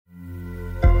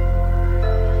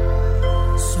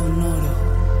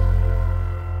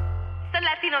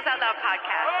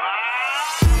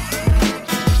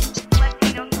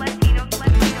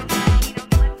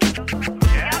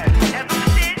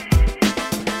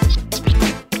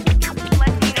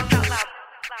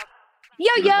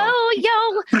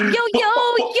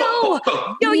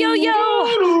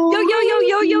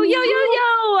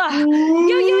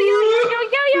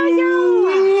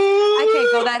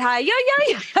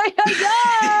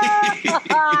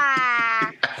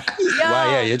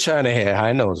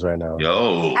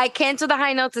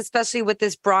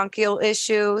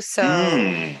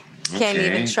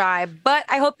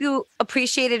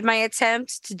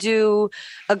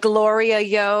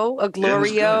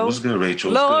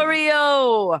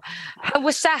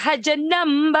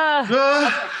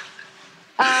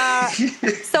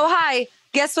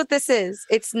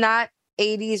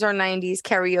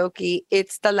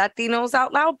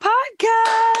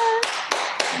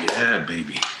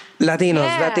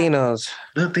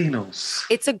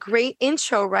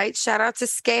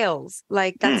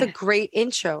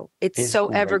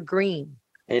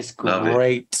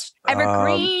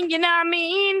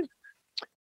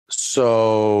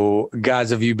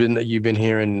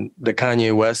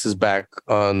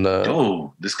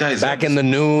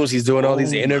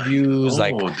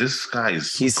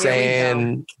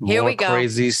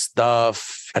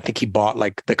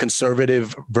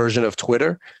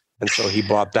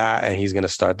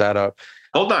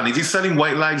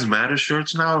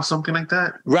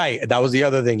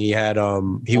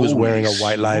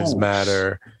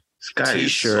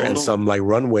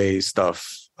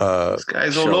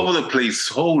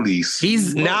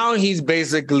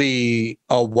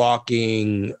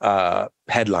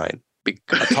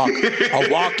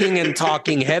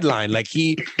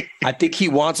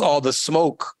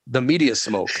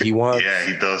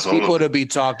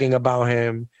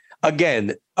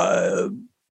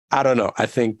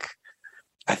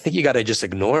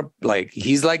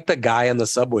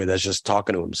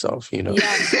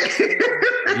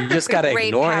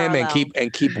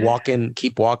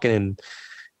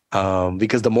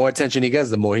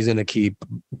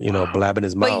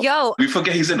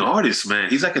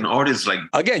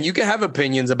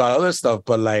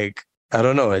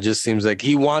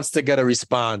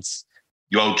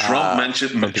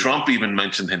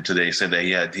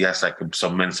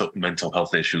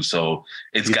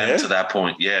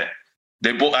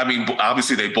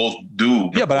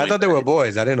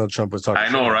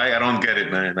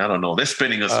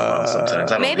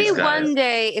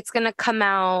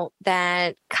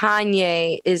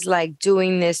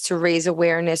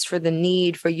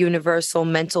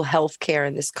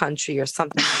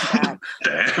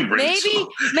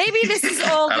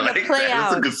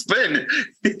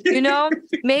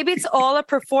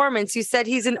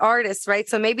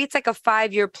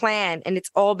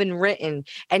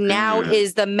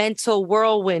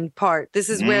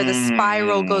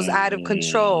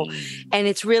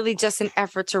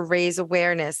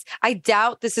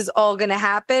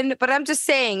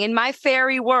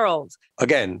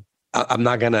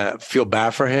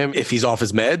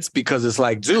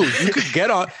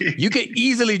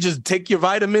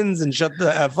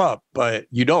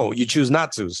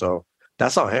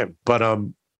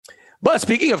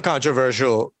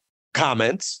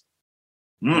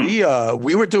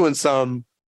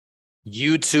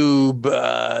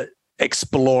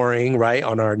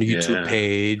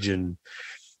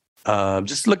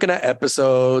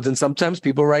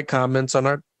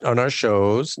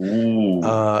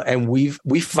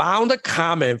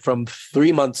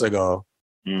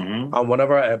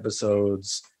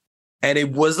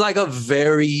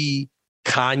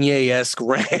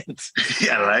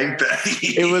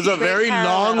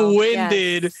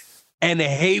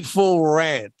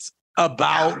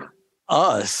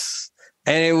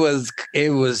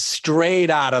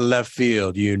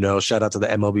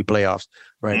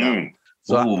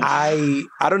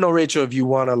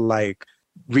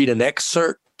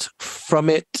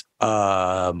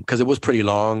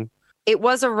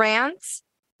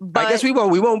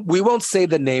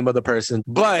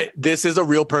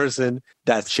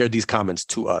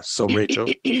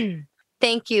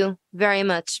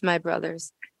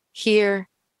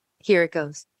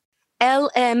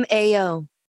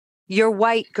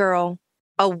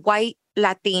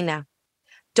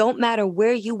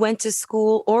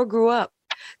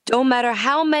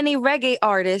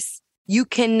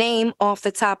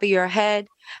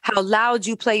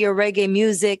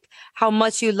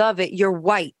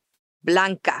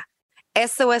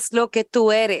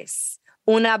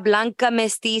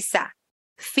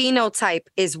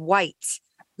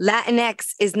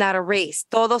Latinx is not a race.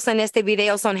 Todos en este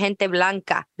video son gente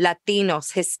blanca,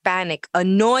 Latinos, Hispanic,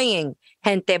 annoying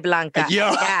gente blanca.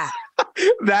 Yo, Yeah.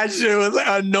 that shit was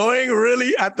annoying,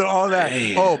 really, after all that.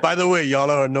 Damn. Oh, by the way,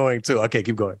 y'all are annoying too. Okay,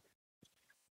 keep going.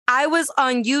 I was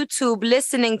on YouTube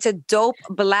listening to dope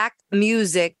black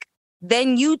music.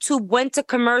 Then YouTube went to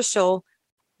commercial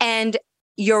and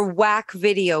your whack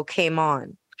video came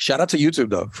on. Shout out to YouTube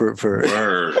though for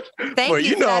Thank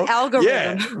you for that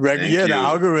algorithm. The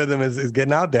algorithm is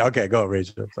getting out there. Okay, go,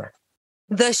 Rachel. Sorry.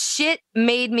 The shit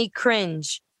made me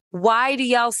cringe. Why do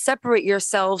y'all separate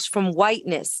yourselves from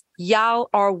whiteness? Y'all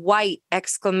are white! !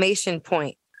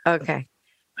 Okay. Okay.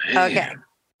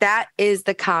 That is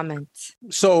the comment.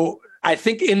 So I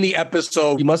think in the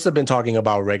episode, you must have been talking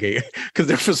about reggae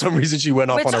because for some reason she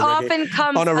went off on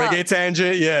a reggae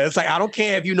tangent. Yeah, it's like, I don't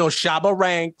care if you know Shabba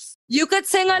Ranks. You could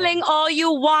sing-a-ling all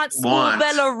you want, school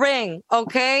bell a ring,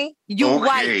 okay? You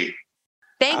white.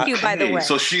 Thank you, by the way.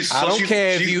 I don't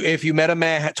care if you met a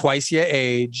man twice your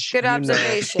age. Good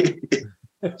observation.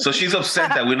 So she's upset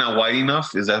that we're not white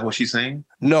enough? Is that what she's saying?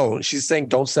 No, she's saying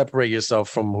don't separate yourself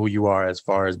from who you are as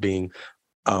far as being...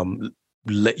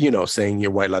 saying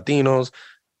you're white Latinos.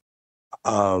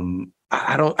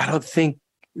 I don't think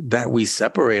that we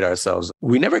separate ourselves.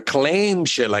 We never claim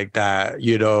shit like that,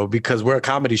 because we're a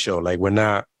comedy show. Like, we're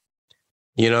not,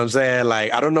 you know what I'm saying?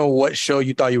 Like, I don't know what show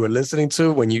you thought you were listening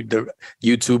to when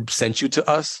YouTube sent you to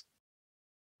us,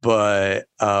 but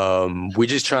we're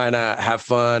just trying to have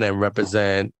fun and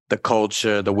represent the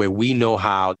culture the way we know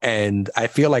how. And I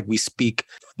feel like we speak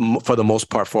for the most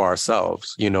part for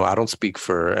ourselves. I don't speak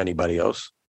for anybody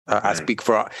else.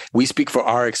 We speak for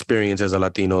our experience as a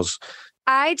Latinos.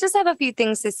 I just have a few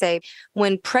things to say.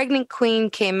 When Pregnant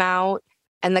Queen came out,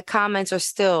 and the comments are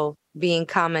still being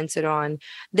commented on,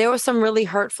 there were some really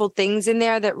hurtful things in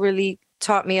there that really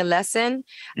taught me a lesson.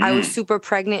 I was super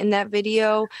pregnant in that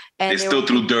video. And they still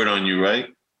threw dirt on you, right?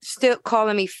 Still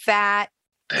calling me fat.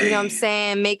 Dang. You know what I'm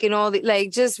saying? Making all the,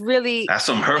 just really. That's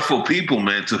some hurtful people,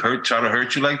 man, try to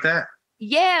hurt you like that.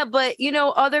 Yeah, but,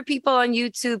 other people on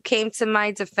YouTube came to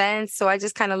my defense. So I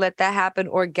just kind of let that happen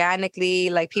organically.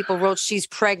 Like, people wrote, she's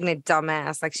pregnant,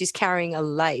 dumbass. Like, she's carrying a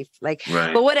life. Like,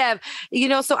 right. But whatever.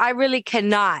 So I really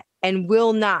cannot and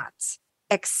will not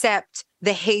accept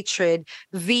the hatred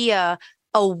via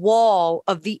a wall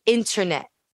of the internet.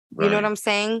 You know what I'm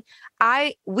saying?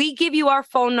 We give you our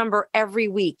phone number every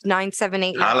week,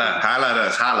 978. Holla at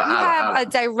us. You have a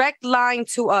direct line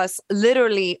to us,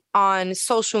 literally, on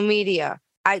social media.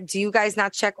 Do you guys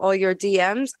not check all your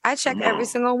DMs? I check every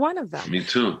single one of them. Me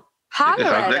too.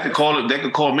 They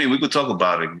could call me. We could talk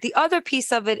about it. The other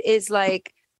piece of it is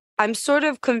like, I'm sort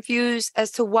of confused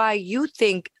as to why you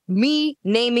think me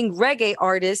naming reggae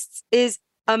artists is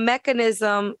a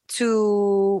mechanism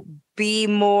to be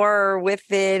more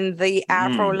within the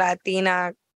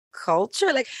Afro-Latina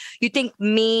culture. Like, you think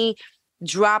me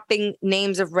dropping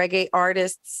names of reggae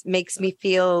artists makes me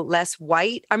feel less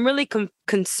white? I'm really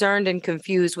concerned and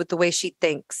confused with the way she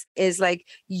thinks. Is like,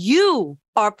 you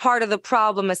are part of the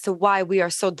problem as to why we are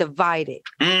so divided.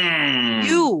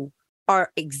 You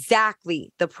are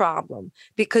exactly the problem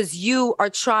because you are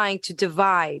trying to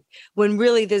divide when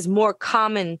really there's more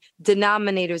common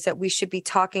denominators that we should be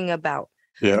talking about.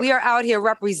 Yeah. We are out here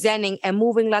representing and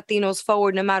moving Latinos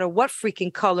forward no matter what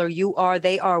freaking color you are,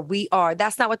 they are, we are.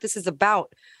 That's not what this is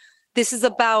about. This is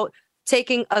about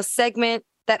taking a segment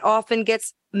that often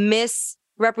gets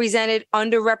misrepresented,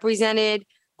 underrepresented,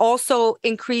 also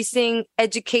increasing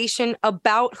education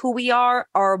about who we are,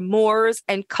 our mores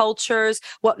and cultures,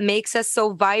 what makes us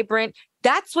so vibrant.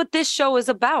 That's what this show is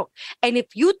about. And if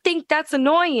you think that's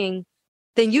annoying,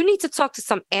 then you need to talk to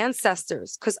some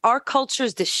ancestors because our culture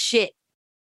is the shit.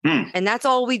 And that's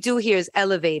all we do here is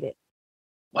elevate it.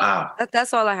 Wow.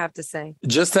 That's all I have to say.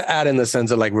 Just to add in the sense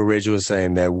of like what Rachel was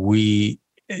saying, that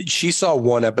she saw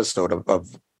one episode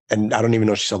of and I don't even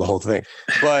know if she saw the whole thing.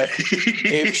 But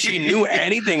if she knew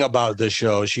anything about the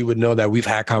show, she would know that we've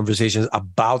had conversations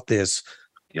about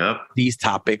these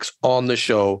topics on the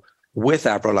show with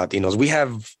Afro-Latinos. We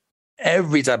have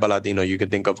every type of Latino you can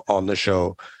think of on the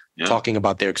show, talking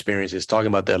about their experiences, talking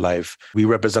about their life. We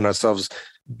represent ourselves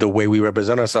the way we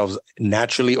represent ourselves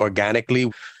naturally,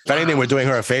 organically. If anything, we're doing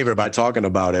her a favor by talking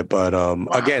about it. But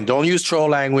again, don't use troll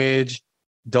language.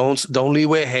 Don't lead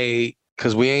with hate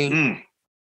because we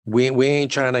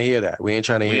ain't trying to hear that. We ain't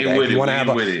trying to hear that.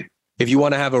 If you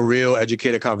want to have a real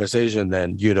educated conversation,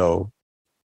 then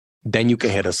then you can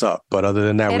hit us up. But other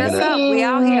than that, we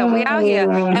out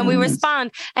here, and we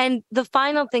respond. And the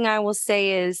final thing I will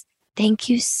say is, thank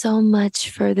you so much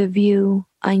for the view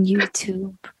on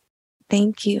YouTube.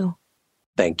 Thank you.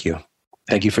 Thank you.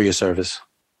 Thank you for your service.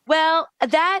 Well,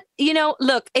 that,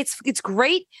 look, it's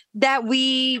great that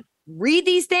we read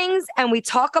these things and we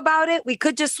talk about it. We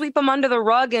could just sweep them under the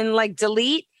rug and like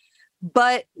delete,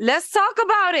 but let's talk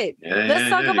about it. Let's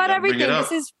talk about everything.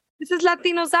 This is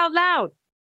Latinos Out Loud.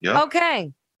 Yep.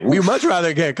 Okay. We much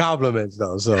rather get compliments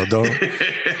though, so don't.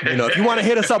 If you want to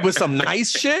hit us up with some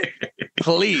nice shit,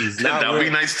 please. That would be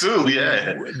nice too.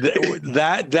 Yeah,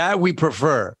 that we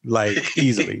prefer, like,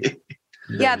 easily.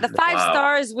 Yeah, the 5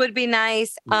 stars would be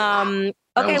nice. Okay,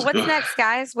 what's next,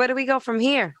 guys? Where do we go from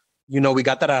here? We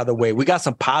got that out of the way. We got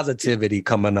some positivity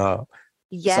coming up.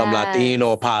 Yes. Some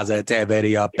Latino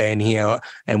positivity up in here,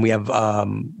 and we have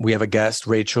a guest.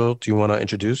 Rachel, do you want to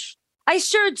introduce? I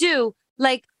sure do.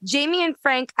 Like Jamie and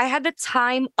Frank, I had the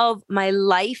time of my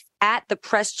life at the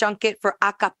press junket for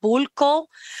Acapulco,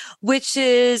 which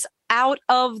is out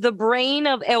of the brain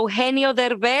of Eugenio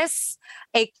Derbez,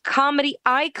 a comedy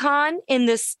icon in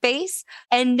this space.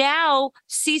 And now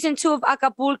season 2 of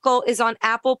Acapulco is on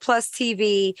Apple Plus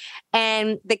TV.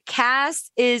 And the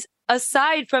cast is,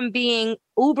 aside from being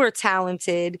uber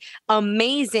talented,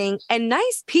 amazing, and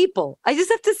nice people, I just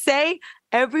have to say,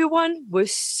 everyone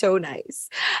was so nice.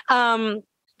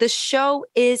 The show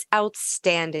is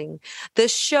outstanding. The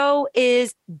show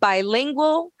is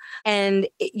bilingual, and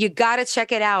you got to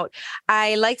check it out.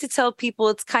 I like to tell people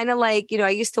it's kind of like, I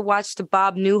used to watch the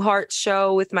Bob Newhart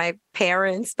show with my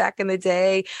parents back in the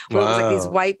day, where it was like these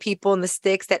white people in the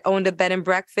sticks that owned a bed and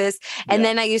breakfast. And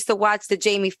then I used to watch the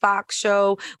Jamie Foxx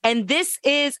show. And this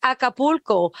is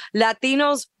Acapulco,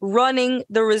 Latinos running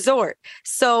the resort.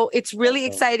 So it's really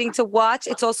exciting to watch.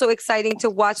 It's also exciting to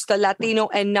watch the Latino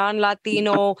and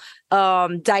non-Latino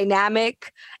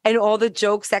dynamic and all the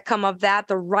jokes that come of that.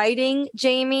 The writing,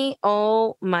 Jamie,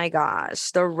 oh my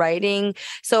gosh, the writing.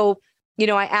 So,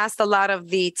 I asked a lot of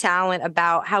the talent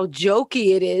about how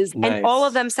jokey it is. Nice. And all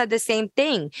of them said the same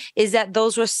thing, is that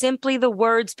those were simply the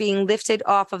words being lifted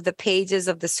off of the pages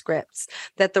of the scripts,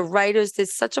 that the writers did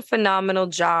such a phenomenal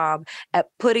job at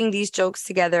putting these jokes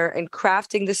together and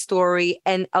crafting the story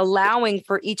and allowing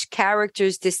for each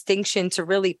character's distinction to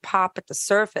really pop at the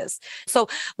surface. So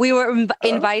we were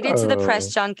invited to the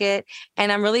press junket,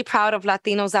 and I'm really proud of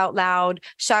Latinos Out Loud.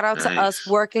 Shout out to us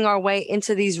working our way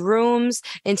into these rooms,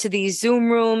 into these Zoom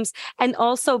rooms, and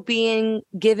also being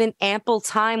given ample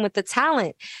time with the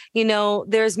talent.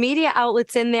 There's media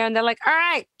outlets in there, and they're like, all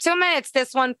right, 2 minutes,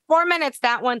 this one, 4 minutes,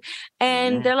 that one.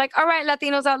 And they're like, all right,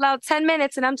 Latinos Out Loud, 10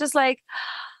 minutes. And I'm just like,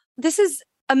 this is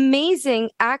amazing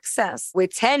access.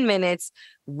 With 10 minutes,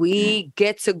 we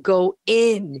get to go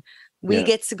in. We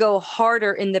get to go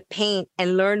harder in the paint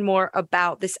and learn more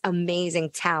about this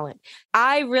amazing talent.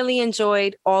 I really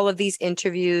enjoyed all of these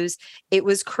interviews. It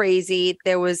was crazy.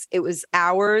 It was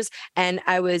hours, and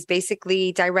I was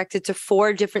basically directed to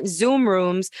 4 different Zoom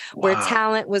rooms where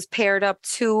talent was paired up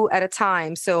 2 at a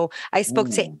time. So I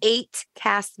spoke to 8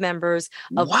 cast members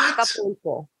of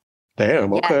Acapulco.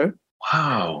 Damn, okay.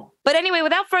 Wow. But anyway,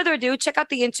 without further ado, check out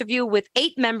the interview with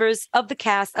 8 members of the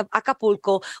cast of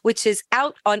Acapulco, which is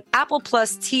out on Apple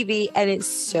Plus TV, and it's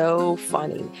so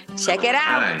funny. Check it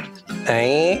out.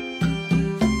 Hey.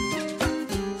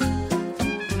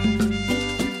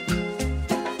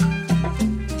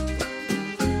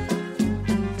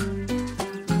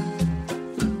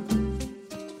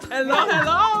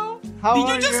 Hello.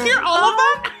 Did you just hear all of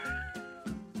them?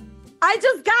 I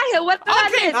just got here. What did I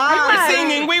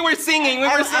miss? We were singing. We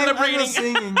were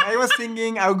celebrating. I was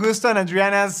singing Augusto and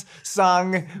Adriana's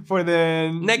song for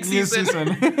the next new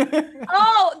season.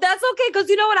 Oh, that's okay, because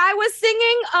you know what I was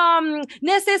singing?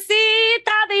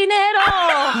 Necesita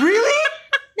dinero. Really?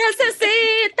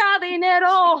 Necesita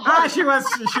dinero.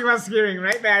 She was hearing,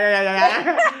 right?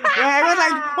 Yeah. I was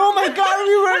like, oh my God,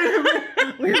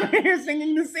 we were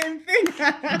singing the same thing.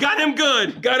 Got him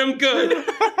good.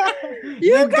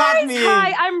 You guys,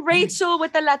 hi, I'm Rachel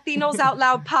with the Latinos Out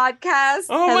Loud podcast.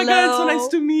 Oh my God, it's so nice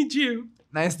to meet you.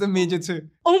 Nice to meet you too.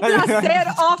 Un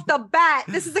placer off the bat.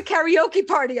 This is a karaoke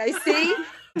party, I see.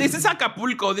 This is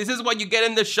Acapulco. This is what you get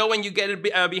in the show, and you get it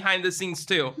behind the scenes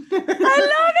too.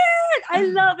 I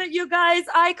love it, you guys.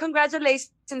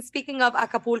 Congratulations. Speaking of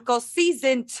Acapulco,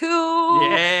 season 2.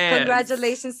 Yes.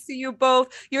 Congratulations to you both.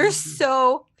 You're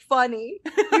so funny.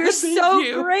 You're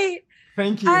so great.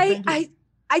 Thank you.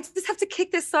 I just have to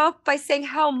kick this off by saying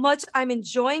how much I'm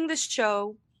enjoying the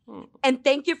show. And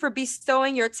thank you for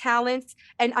bestowing your talents.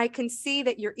 And I can see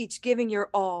that you're each giving your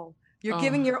all. You're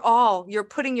giving your all. You're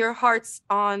putting your hearts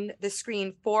on the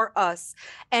screen for us.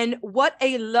 And what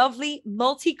a lovely,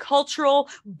 multicultural,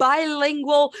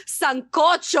 bilingual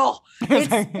sancocho.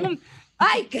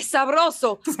 Ay, qué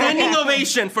sabroso. Standing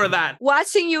ovation for that.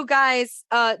 Watching you guys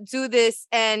do this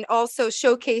and also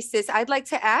showcase this, I'd like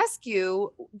to ask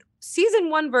you, season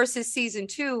 1 versus season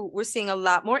 2, we're seeing a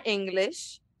lot more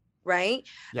English, right?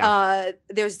 Yeah.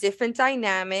 There's different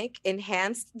dynamic,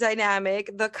 enhanced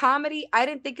dynamic. The comedy, I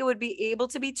didn't think it would be able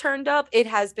to be turned up. It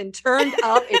has been turned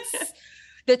up. It's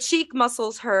the cheek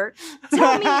muscles hurt.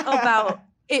 Tell me about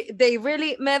it. They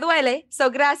really me duele. So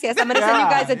gracias. I'm gonna send you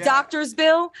guys a doctor's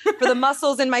bill for the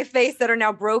muscles in my face that are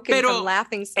now broken from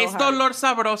laughing so es hard. dolor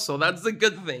sabroso. That's the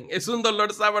good thing. Es un dolor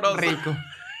sabroso. Rico.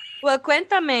 Well,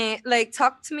 cuéntame, like,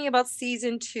 talk to me about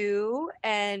season 2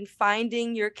 and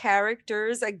finding your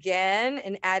characters again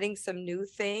and adding some new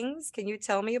things. Can you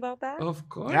tell me about that? Of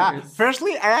course. Yeah.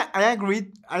 Firstly, I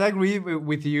agree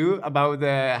with you about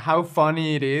how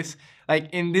funny it is. Like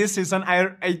in this season,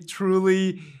 I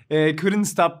truly couldn't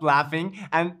stop laughing,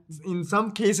 and in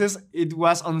some cases it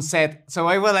was on set. So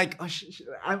I was like,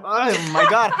 oh my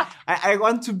god, I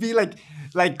want to be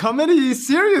like comedy is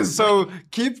serious. So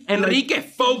keep Enrique,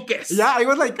 focus. Yeah, I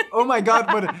was like, oh my god,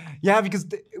 but yeah, because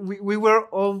we were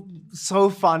all so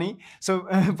funny. So,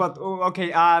 but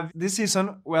okay, this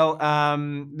season, well,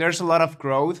 there's a lot of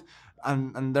growth,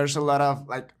 and there's a lot of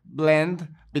like blend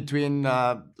between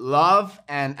love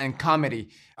and comedy.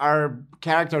 Our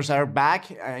characters are back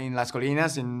in Las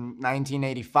Colinas in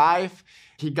 1985.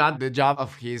 He got the job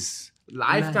of his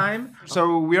lifetime.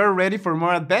 So we are ready for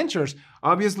more adventures.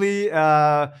 Obviously,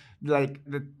 like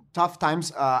the tough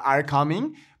times are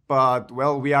coming, but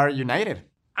well, we are united.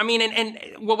 I mean, and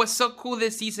what was so cool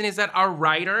this season is that our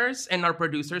writers and our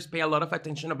producers pay a lot of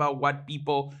attention about what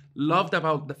people loved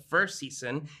about the first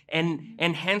season and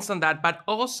hence on that. But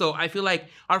also, I feel like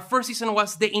our first season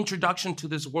was the introduction to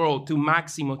this world, to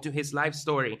Maximo, to his life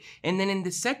story. And then in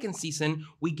the second season,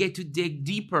 we get to dig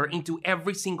deeper into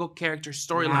every single character's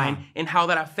storyline and how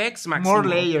that affects Maximo.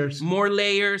 More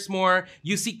layers, more.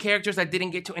 You see characters that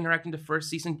didn't get to interact in the first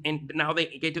season and now they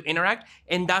get to interact.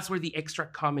 And that's where the extra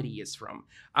comedy is from.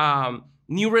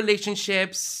 New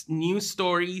relationships, new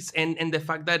stories, and the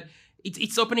fact that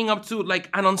it's opening up to like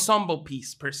an ensemble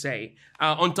piece per se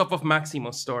on top of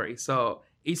Maximo's story. So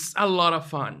it's a lot of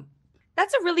fun.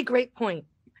 That's a really great point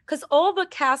because all the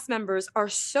cast members are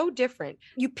so different.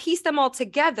 You piece them all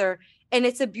together and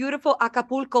it's a beautiful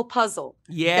Acapulco puzzle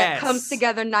that comes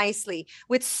together nicely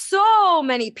with so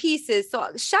many pieces. So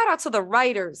shout out to the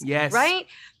writers, right?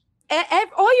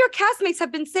 All your castmates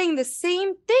have been saying the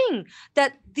same thing,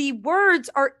 that the words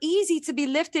are easy to be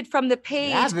lifted from the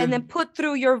page and then put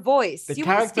through your voice. You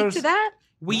want to speak to that?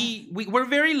 We're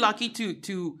very lucky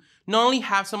to not only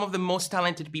have some of the most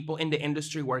talented people in the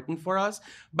industry working for us,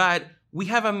 but we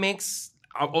have a mix,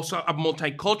 also a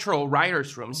multicultural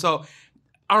writers room. So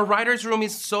our writers room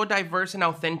is so diverse and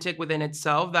authentic within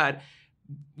itself that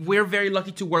we're very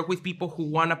lucky to work with people who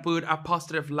want to put a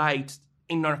positive light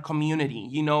in our community,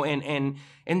 you know, and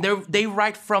they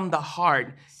write from the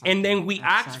heart, and then we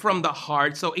act from the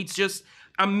heart. So it's just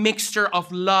a mixture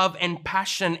of love and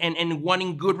passion and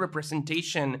wanting good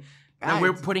representation, and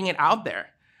we're putting it out there.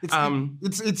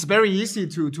 It's very easy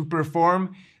to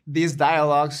perform these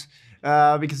dialogues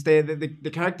because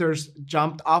the characters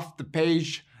jumped off the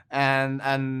page.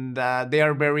 And they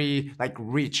are very like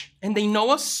rich, and they know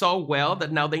us so well that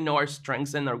now they know our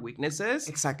strengths and our weaknesses.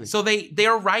 Exactly. So they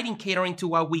are writing catering to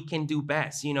what we can do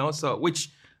best, you know. So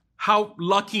how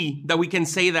lucky that we can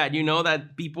say that, you know,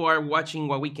 that people are watching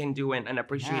what we can do and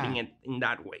appreciating it in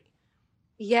that way.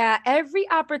 Yeah, every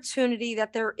opportunity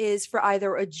that there is for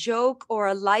either a joke or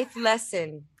a life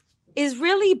lesson is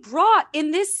really brought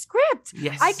in this script.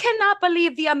 Yes. I cannot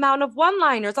believe the amount of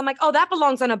one-liners. I'm like, oh, that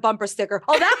belongs on a bumper sticker.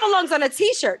 Oh, that belongs on a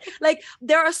t-shirt. Like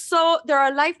there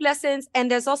are life lessons,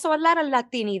 and there's also a lot of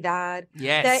Latinidad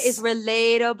that is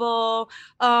relatable.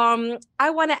 I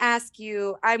want to ask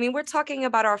you, I mean, we're talking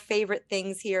about our favorite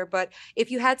things here, but if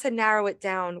you had to narrow it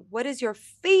down, what is your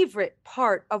favorite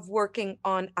part of working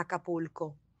on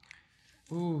Acapulco?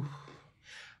 Ooh.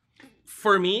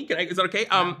 For me, is that okay?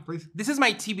 Please. This is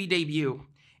my TV debut.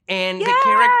 And the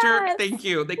character, thank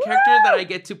you. The character that I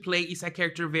get to play is a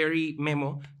character very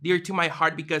Memo, dear to my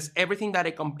heart, because everything that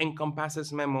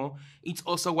encompasses Memo, it's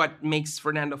also what makes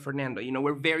Fernando. You know,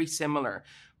 we're very similar.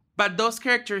 But those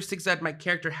characteristics that my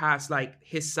character has, like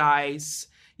his size,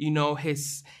 you know,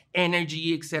 his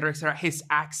energy, etc., his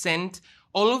accent,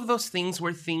 all of those things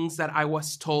were things that I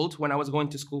was told when I was going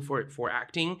to school for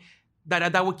acting,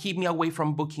 that would keep me away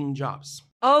from booking jobs.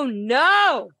 Oh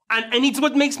no! And it's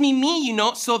what makes me me, you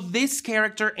know? So this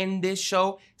character in this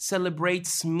show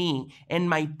celebrates me and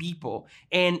my people.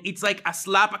 And it's like a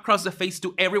slap across the face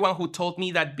to everyone who told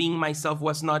me that being myself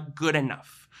was not good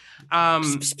enough.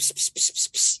 It's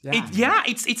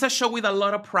a show with a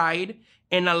lot of pride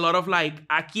and a lot of like,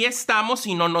 aquí estamos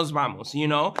y no nos vamos, you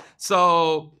know?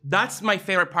 So that's my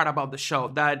favorite part about the show,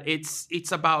 that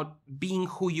it's about being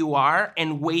who you are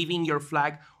and waving your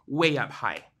flag way up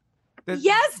high.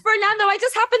 Yes, Fernando, I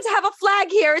just happen to have a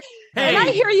flag here. Hey, and I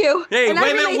hear you. Hey, and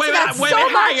wave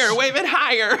it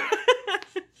higher.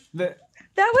 That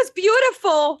was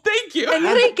beautiful. Thank you.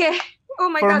 Enrique. Oh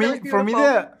my God, that was beautiful.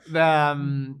 For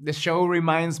me, the show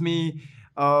reminds me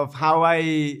of how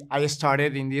I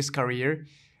started in this career.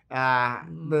 That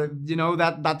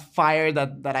fire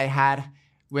that I had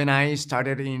when I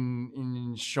started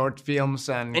in short films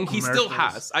and he still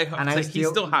has. He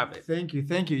still have it. Thank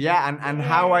you. Yeah, and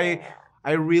how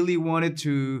I really wanted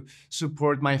to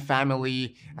support my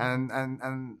family and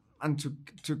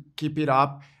to keep it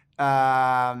up,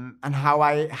 and how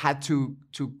I had to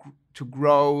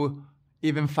grow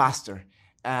even faster,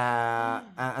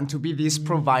 and to be this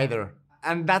provider.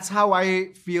 And that's how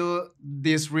I feel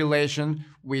this relation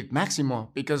with Maximo,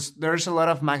 because there's a lot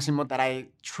of Maximo that I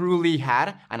truly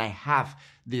had and I have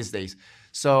these days.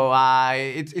 So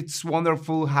it's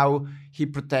wonderful how he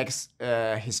protects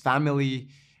his family,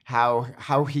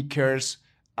 how he cares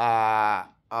of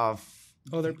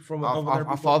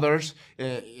others,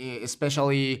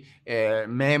 especially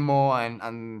Memo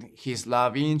and his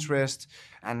love interest,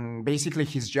 and basically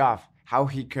his job, how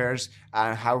he cares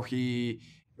and how he,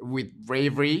 with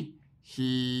bravery,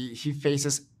 he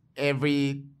faces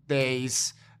every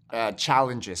day's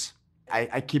challenges.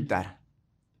 I keep that.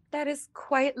 That is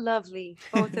quite lovely,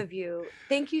 both of you.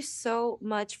 Thank you so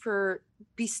much for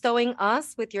bestowing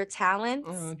us with your talents.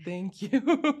 Oh, thank you.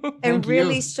 And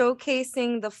really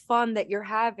showcasing the fun that you're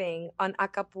having on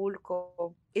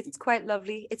Acapulco. It's quite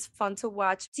lovely. It's fun to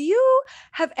watch. Do you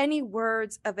have any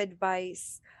words of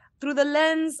advice through the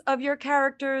lens of your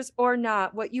characters or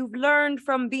not, what you've learned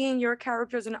from being your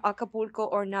characters in Acapulco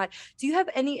or not? Do you have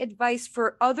any advice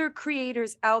for other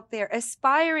creators out there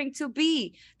aspiring to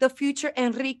be the future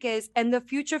Enriques and the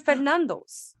future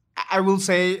Fernandos? I will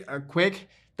say quick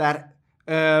that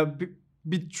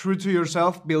be true to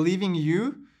yourself, believe in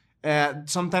you.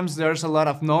 Sometimes there's a lot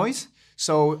of noise.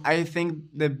 So I think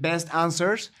the best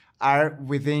answers are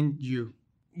within you.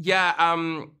 Yeah,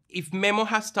 if Memo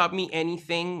has taught me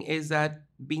anything, is that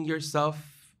being yourself,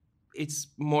 it's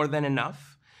more than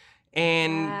enough.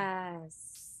 And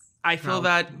I feel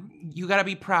that you gotta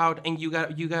be proud and you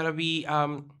gotta be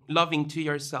loving to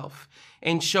yourself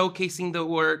and showcasing the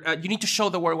world. You need to show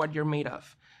the world what you're made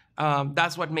of.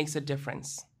 That's what makes a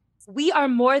difference. We are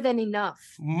more than enough.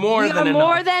 More than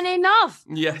enough.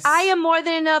 Yes. I am more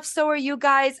than enough. So are you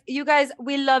guys. You guys,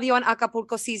 we love you on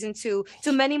Acapulco Season 2.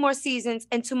 To many more seasons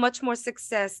and to much more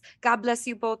success. God bless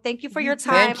you both. Thank you for your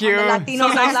time. Thank you. On the Latinos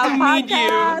so nice Out to Loud meet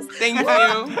podcast. you. Thank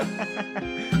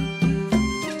you.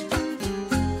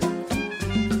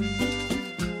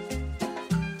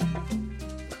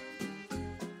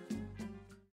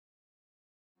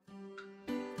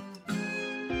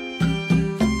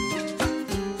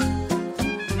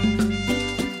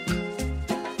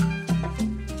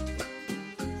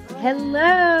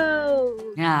 Hello.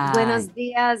 Hi. Buenos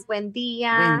dias. Buen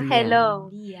dia. Hello.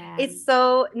 It's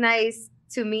so nice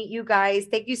to meet you guys.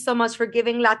 Thank you so much for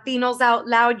giving Latinos Out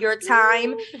Loud your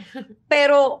time.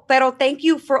 Pero thank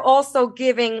you for also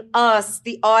giving us,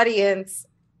 the audience,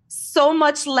 so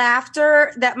much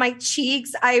laughter that my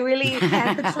cheeks, I really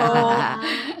can't control.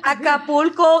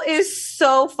 Acapulco is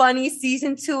so funny.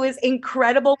 Season 2 is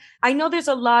incredible. I know there's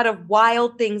a lot of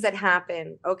wild things that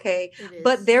happen, okay?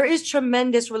 But there is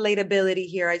tremendous relatability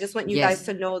here. I just want you guys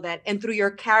to know that. And through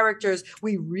your characters,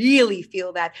 we really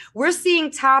feel that. We're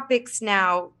seeing topics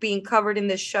now being covered in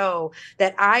the show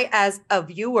that I, as a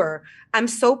viewer, I'm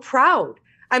so proud.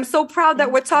 I'm so proud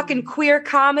that we're talking queer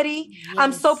comedy. Yes.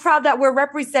 I'm so proud that we're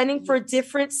representing for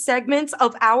different segments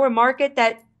of our market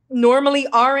that normally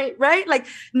aren't, right? Like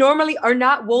normally are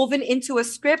not woven into a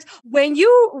script. When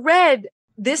you read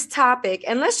this topic,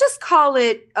 and let's just call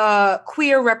it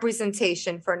queer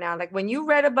representation for now. Like when you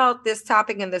read about this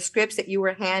topic and the scripts that you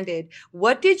were handed,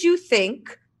 what did you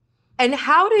think? And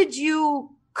how did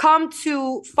you come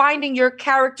to finding your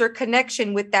character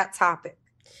connection with that topic?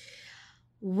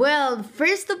 Well,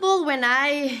 first of all, when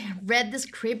I read the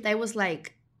script, I was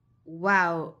like,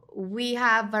 wow, we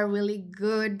have a really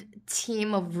good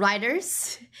team of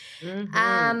writers.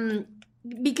 Mm-hmm.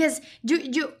 Because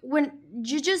you when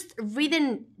you just read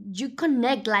and you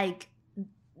connect like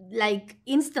like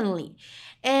instantly.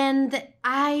 And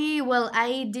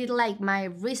I did like my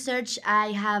research.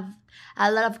 I have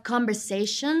a lot of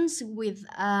conversations with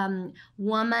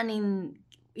women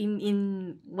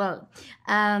who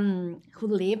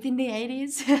lived in the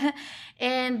 80s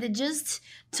and just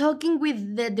talking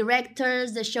with the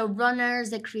directors, the showrunners,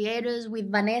 the creators, with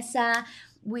Vanessa,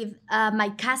 with my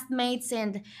castmates,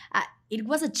 and it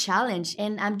was a challenge,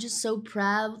 and I'm just so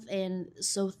proud and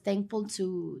so thankful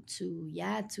to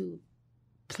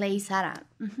play Sarah.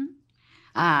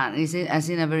 It's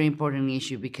a very important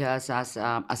issue because as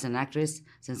an actress,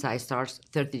 since I started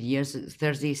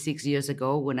 36 years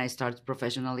ago when I started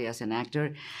professionally as an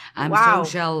actor, I'm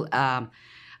social.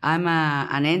 I'm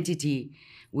an entity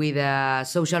with a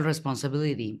social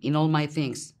responsibility in all my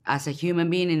things as a human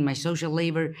being, in my social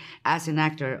labor, as an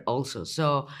actor also.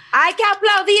 So hay que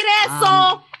aplaudir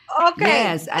eso. Okay.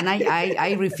 Yes, and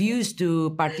I refuse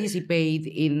to participate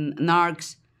in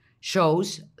narcs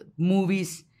shows,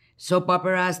 movies, soap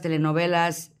operas,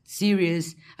 telenovelas,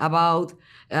 series about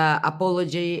the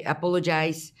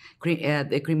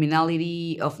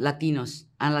criminality of Latinos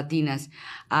and Latinas.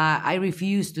 I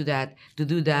refuse to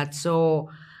do that. So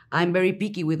I'm very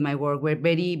picky with my work. We're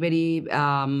very, very,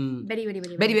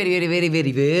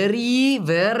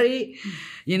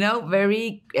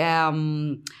 very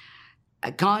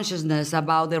consciousness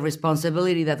about the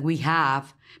responsibility that we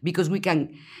have, because we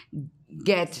can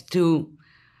get to,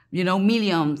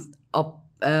 millions of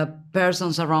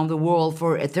persons around the world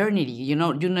for eternity. You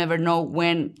never know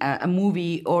when a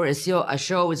movie or a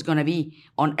show is going to be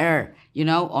on air,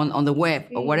 on the web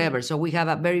or whatever. So we have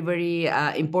a very, very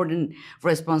important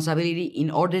responsibility in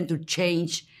order to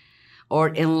change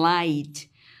or enlighten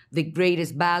the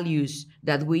greatest values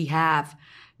that we have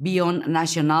beyond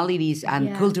nationalities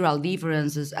and cultural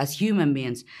differences as human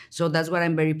beings. So that's what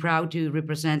I'm very proud to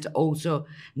represent also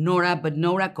Nora, but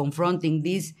Nora confronting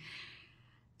this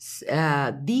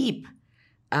deep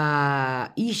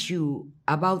issue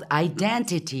about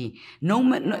identity.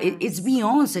 It's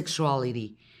beyond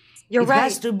sexuality. You're right. It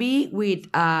has to be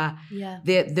with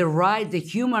the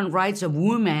human rights of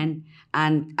women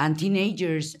and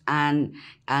teenagers and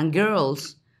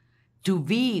girls to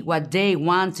be what they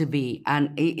want to be,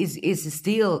 and it's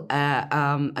still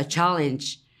a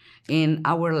challenge in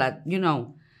our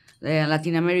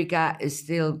Latin America is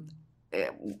still.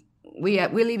 We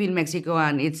live in Mexico,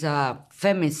 and it's a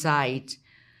femicide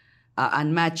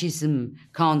and machism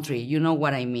country. You know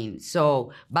what I mean?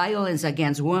 So violence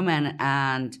against women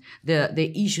and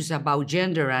the issues about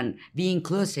gender and being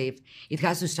inclusive, it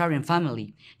has to start in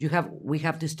family. We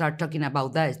have to start talking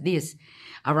about this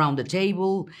around the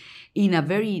table in a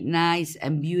very nice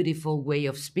and beautiful way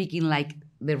of speaking, like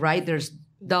the writers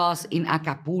does in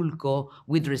Acapulco,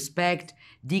 with respect,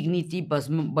 dignity, but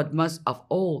most of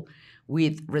all,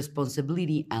 with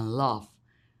responsibility and love,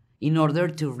 in order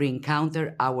to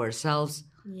reencounter ourselves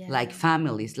like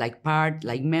families, like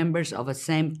members of a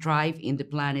same tribe in the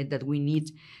planet, that we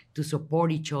need to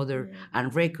support each other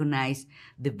and recognize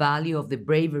the value of the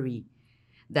bravery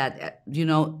that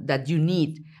that you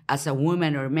need as a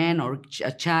woman or man or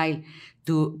a child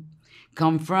to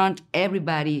confront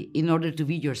everybody in order to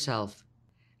be yourself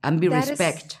and be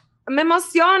respect. Me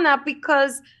emociona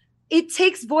because it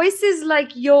takes voices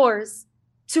like yours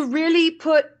to really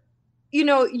put,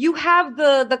 you have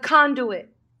the conduit,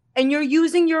 and you're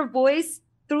using your voice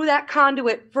through that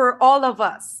conduit for all of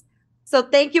us. So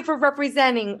thank you for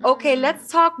representing. Okay, let's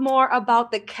talk more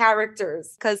about the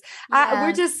characters, because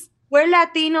we're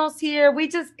Latinos here. We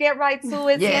just get right to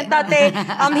it. Siéntate.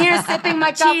 I'm here sipping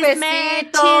my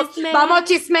cafecito. Vamos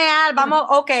chismear.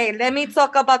 Okay, let me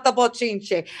talk about the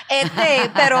bochinche.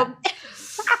 Pero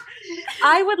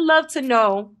I would love to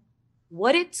know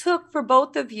what it took for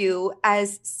both of you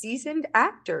as seasoned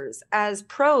actors, as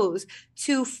pros,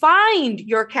 to find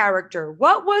your character.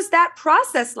 What was that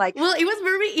process like? Well, it was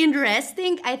very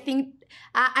interesting. I think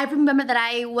I remember that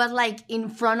I was like in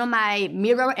front of my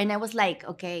mirror and I was like,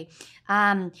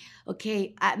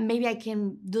 maybe I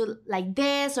can do like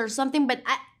this or something. But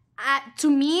to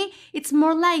me, it's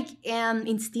more like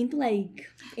instinct, like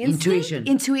intuition.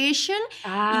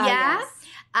 Yes.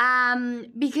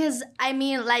 Because I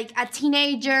mean, like a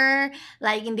teenager,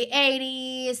 like in the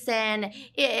 80s, and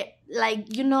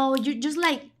you just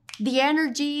like the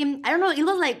energy. I don't know. It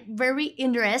was like very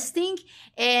interesting,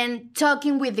 and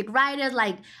talking with the writers,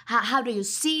 like how do you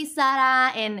see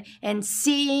Sarah, and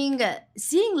seeing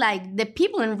like the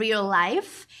people in real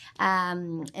life.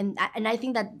 And I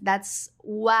think that's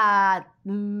what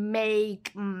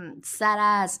make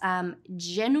Sarah's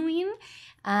genuine.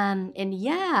 And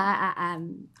yeah, I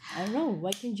don't know.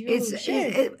 What can you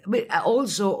share? But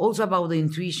also about the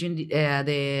intuition.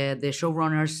 The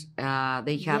showrunners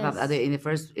they have Yes.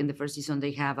 in the first season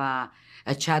they have a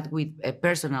chat with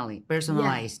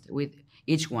personalized with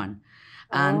each one,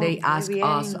 and they ask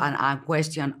us and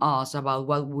question us about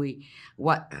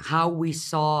how we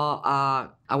saw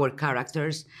our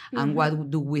characters and what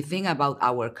do we think about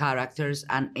our characters,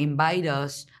 and invite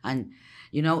us, and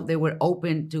they were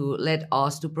open to let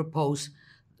us to propose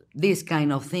these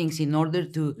kind of things in order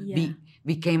to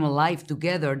became alive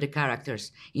together, the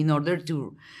characters, in order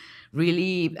to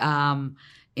really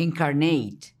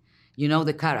incarnate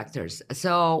the characters.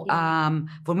 So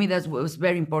for me that was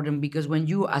very important, because when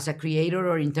you as a creator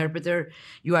or interpreter,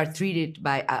 you are treated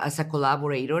as a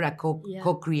collaborator, a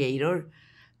co-creator,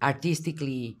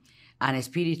 artistically and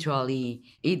spiritually.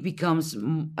 It becomes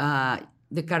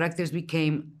the characters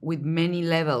became with many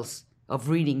levels of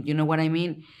reading, you know what I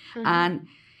mean? And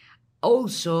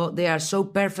also they are so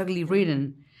perfectly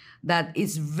written that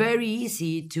it's very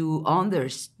easy to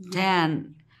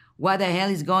understand what the hell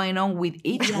is going on with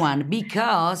each one,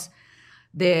 because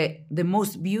the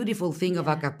most beautiful thing of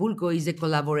Acapulco is the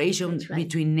collaboration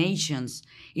between nations.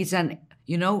 It's an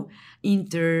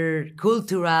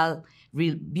intercultural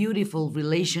beautiful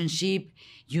relationship,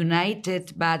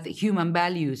 united by human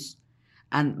values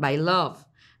and by love.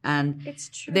 And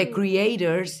the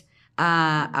creators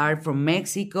are from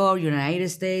Mexico, United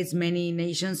States, many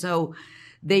nations. So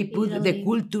they put the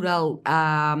cultural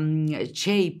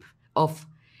shape of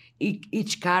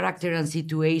each character and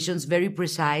situations very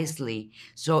precisely.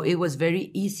 So it was very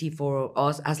easy for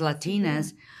us as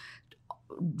Latinas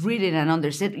read it and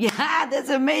understand. Yeah, that's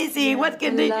amazing. What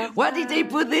did they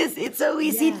put this? It's so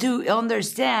easy to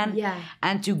understand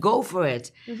and to go for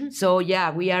it. So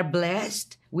we are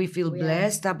blessed. We feel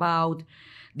blessed about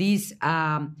this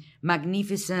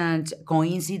magnificent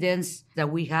coincidence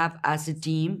that we have as a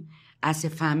team, as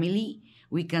a family.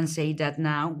 We can say that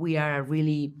now we are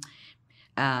really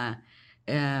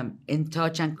in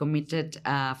touch and committed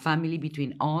family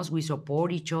between us. We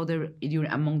support each other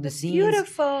among the scenes.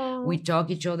 Beautiful. We talk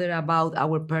each other about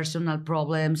our personal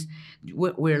problems.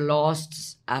 We're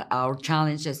lost at our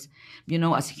challenges,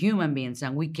 as human beings,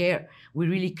 and we care. We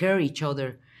really care each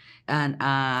other. And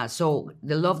so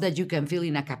the love that you can feel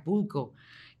in Acapulco,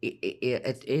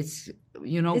 it's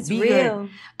it's bigger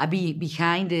real.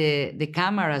 behind the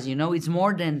cameras. It's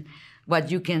more than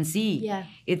what you can see. Yeah.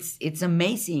 It's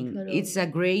amazing. Totally. It's a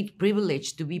great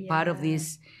privilege to be part of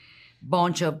this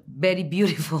bunch of very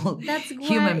beautiful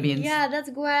human beings. Yeah, that's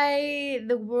why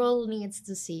the world needs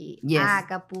to see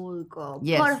Acapulco.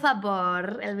 Yes. Por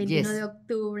favor, el 21 Yes. de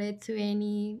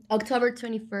October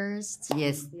 21st.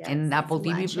 Yes, and Apple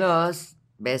TV Plus,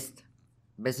 best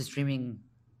streaming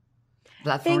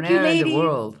platform Thank you, ever in the lady.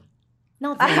 world.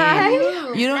 No,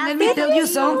 thank you. Let me tell you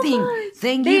something.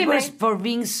 Thank you Dime. for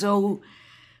being so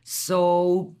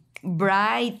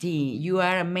brighty. You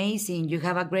are amazing. You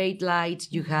have a great light.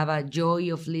 You have a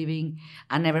joy of living.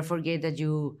 And never forget that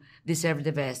you deserve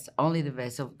the best, only the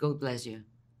best. So God bless you.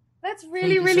 That's Thank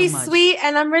really, you so really much. sweet.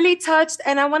 And I'm really touched.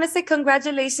 And I want to say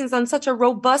congratulations on such a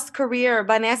robust career,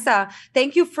 Vanessa.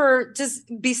 Thank you for just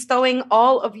bestowing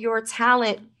all of your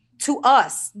talent to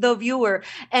us, the viewer.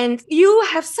 And you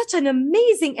have such an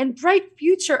amazing and bright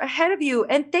future ahead of you.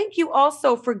 And thank you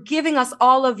also for giving us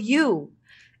all of you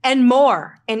and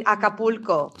more in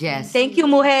Acapulco. Yes. Thank you,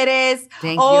 mujeres.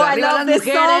 Thank Oh, you. I Arriba love las this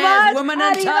so mujeres, much. women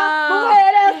on Arriba, top.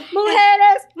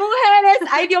 mujeres, mujeres.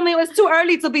 Ay, Dios mío, it's too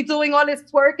early to be doing all this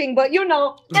twerking, but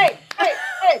hey, hey,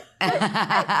 hey.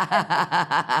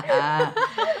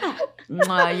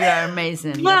 Mwah, you are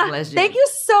amazing. God Mwah. bless you. Thank you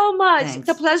so much. Thanks.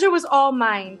 The pleasure was all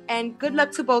mine. And good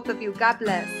luck to both of you. God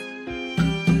bless.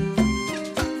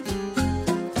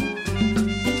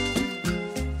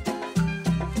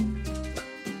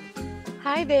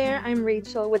 Hi there. I'm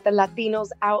Rachel with the Latinos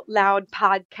Out Loud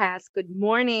podcast. Good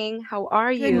morning. How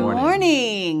are you? Good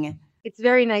morning. It's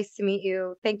very nice to meet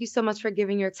you. Thank you so much for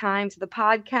giving your time to the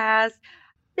podcast.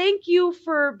 Thank you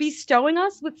for bestowing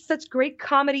us with such great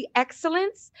comedy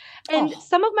excellence. And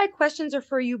some of my questions are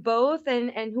for you both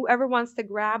and whoever wants to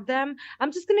grab them.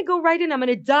 I'm just going to go right in. I'm going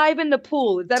to dive in the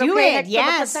pool. Is that Do okay? it.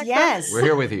 Yes, yes. We're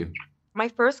here with you. My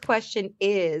first question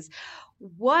is,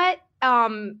 what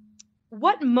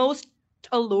most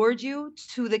allured you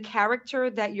to the character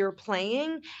that you're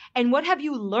playing? And what have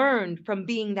you learned from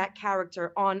being that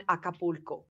character on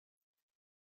Acapulco?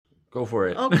 Go for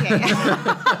it. Okay.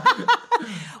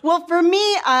 Well, for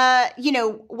me,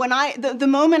 when the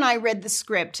moment I read the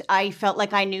script, I felt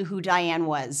like I knew who Diane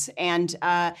was. And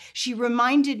she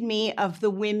reminded me of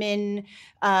the women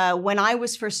when I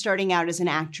was first starting out as an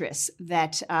actress,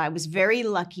 that I was very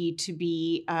lucky to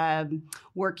be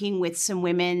working with some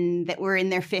women that were in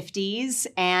their 50s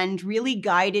and really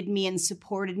guided me and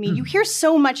supported me. You hear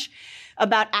so much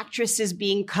about actresses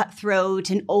being cutthroat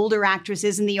and older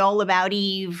actresses and the all about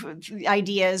Eve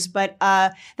ideas. But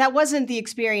that wasn't the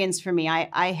experience for me.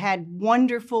 I had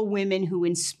wonderful women who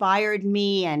inspired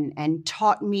me and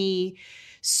taught me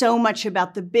so much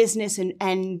about the business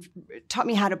and taught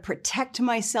me how to protect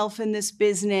myself in this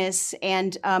business.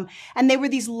 And they were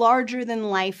these larger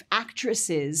than life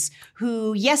actresses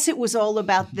who, yes, it was all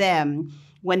about them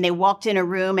when they walked in a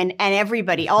room and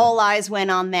everybody, all eyes went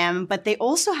on them, but they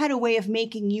also had a way of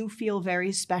making you feel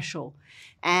very special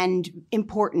and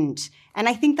important. And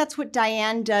I think that's what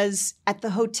Diane does at the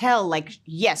hotel. Like,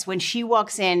 yes, when she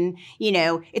walks in,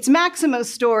 it's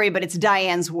Maximo's story, but it's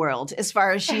Diane's world as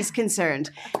far as she's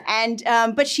concerned. And,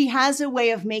 but she has a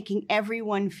way of making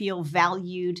everyone feel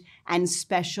valued and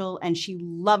special, and she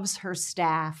loves her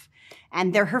staff,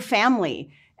 and they're her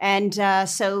family. And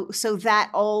so that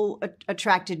all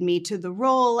attracted me to the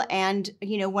role. And,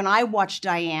 when I watch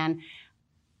Diane,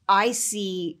 I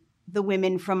see the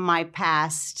women from my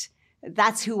past.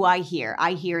 That's who I hear.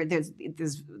 I hear there's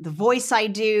the voice I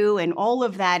do, and all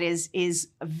of that is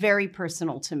very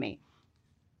personal to me.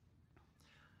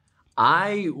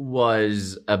 I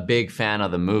was a big fan of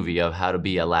the movie of How to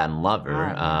Be a Latin Lover.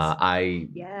 I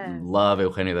love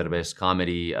Eugenio Derbez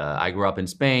comedy. I grew up in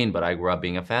Spain, but I grew up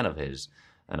being a fan of his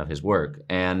and of his work.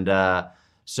 And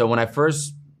so when I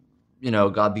first,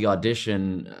 got the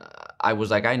audition, I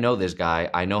was like, I know this guy.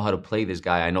 I know how to play this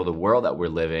guy. I know the world that we're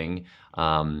living.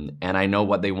 And I know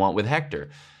what they want with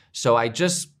Hector. So I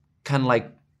just kind of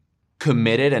like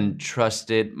committed and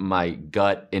trusted my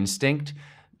gut instinct,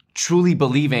 truly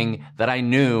believing that I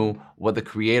knew what the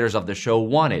creators of the show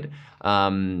wanted.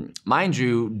 Mind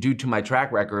you, due to my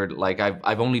track record, like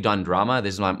I've only done drama.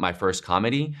 This is my first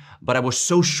comedy, but I was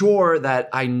so sure that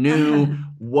I knew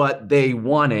what they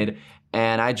wanted,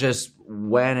 and I just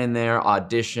went in there,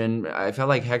 auditioned. I felt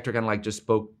like Hector kind of like just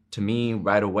spoke to me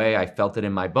right away. I felt it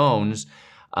in my bones,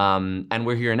 and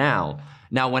we're here now.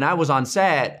 Now, when I was on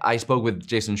set, I spoke with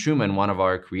Jason Schumann, one of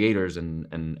our creators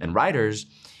and writers,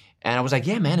 and I was like,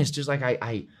 yeah, man, it's just like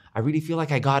I really feel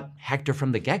like I got Hector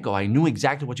from the get-go. I knew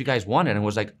exactly what you guys wanted, and I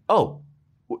was like, oh,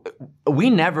 we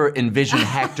never envisioned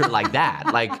Hector like that.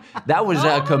 Like, that was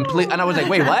a complete, and I was like,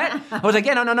 wait, what? I was like,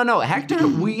 yeah, no, Hector,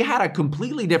 we had a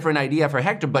completely different idea for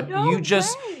Hector, but you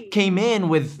just came in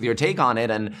with your take on it,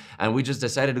 and we just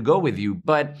decided to go with you.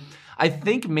 But I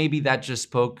think maybe that just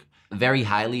spoke very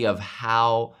highly of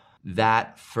how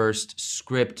that first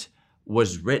script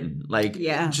was written. Like,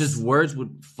 just words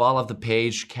would fall off the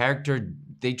page, character,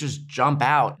 they just jump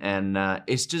out, and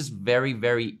it's just very,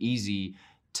 very easy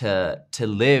to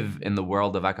live in the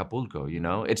world of Acapulco,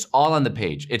 It's all on the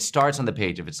page. It starts on the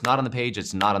page. If it's not on the page,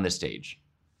 it's not on the stage.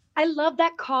 I love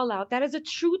that call out. That is a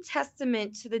true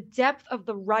testament to the depth of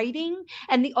the writing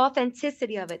and the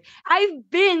authenticity of it. I've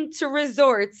been to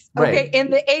resorts,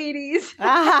 in the 80s.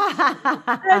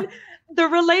 And the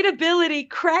relatability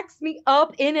cracks me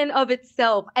up in and of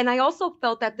itself. And I also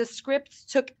felt that the script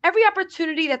took every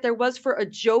opportunity that there was for a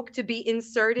joke to be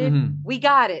inserted. Mm-hmm. We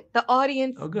got it. The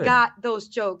audience got those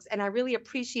jokes. And I really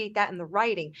appreciate that in the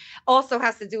writing. Also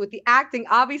has to do with the acting.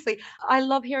 Obviously, I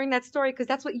love hearing that story because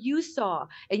that's what you saw.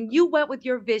 And you went with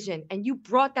your vision and you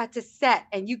brought that to set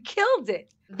and you killed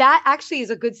it. That actually is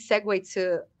a good segue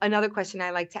to another question I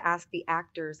like to ask the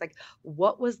actors. Like,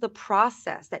 what was the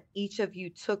process that each of you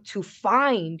took to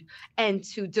find and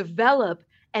to develop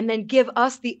and then give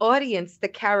us, the audience, the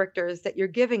characters that you're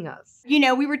giving us?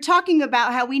 We were talking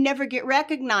about how we never get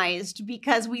recognized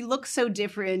because we look so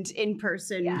different in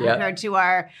person compared to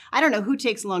our, I don't know who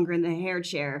takes longer in the hair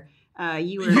chair.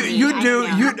 You do.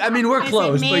 I mean, we're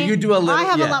close, but you do a little. I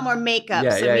have a lot more makeup,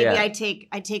 so maybe I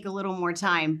take a little more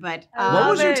time. But what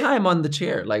was your time on the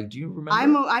chair? Like, do you remember?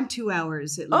 I'm 2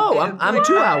 hours. I'm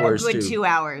 2 hours. Good 2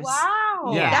 hours.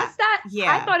 Wow. Yeah. That's that.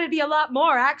 Yeah. I thought it'd be a lot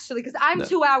more actually, because I'm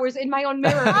 2 hours in my own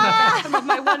mirror in the bathroom of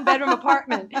my 1-bedroom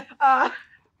apartment.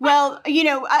 Well,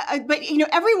 but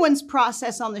everyone's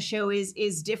process on the show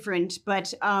is different.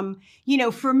 But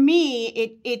for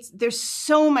me, there's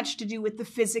so much to do with the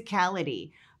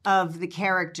physicality of the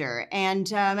character,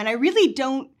 and I really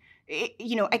don't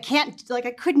I can't, like,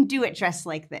 I couldn't do it dressed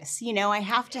like this. I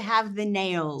have to have the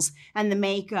nails and the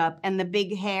makeup and the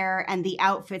big hair and the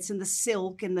outfits and the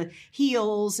silk and the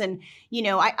heels. And,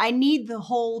 I need the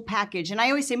whole package. And I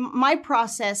always say my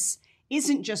process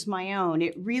isn't just my own.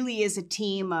 It really is a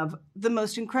team of the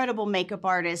most incredible makeup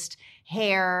artist,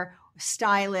 hair,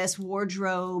 stylist,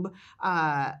 wardrobe,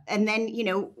 and then,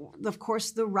 of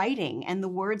course, the writing and the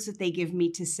words that they give me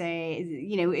to say.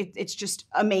 It's just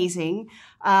amazing.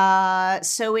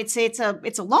 So it's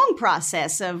a long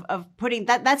process of putting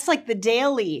that. That's like the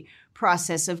daily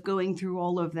process of going through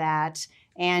all of that.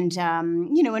 And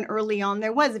and early on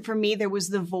there was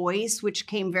the voice, which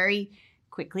came very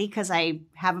quickly because I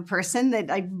have a person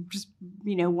that I just,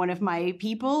 one of my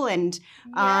people, and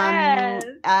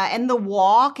and the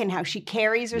walk and how she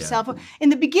carries herself. Yeah. In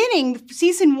the beginning,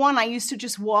 season 1, I used to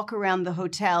just walk around the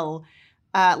hotel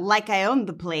like I owned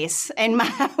the place, and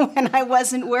when I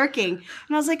wasn't working,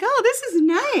 and I was like, oh, this is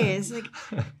nice. Like,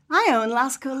 I own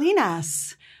Las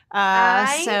Colinas.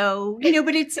 So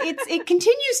but it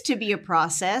continues to be a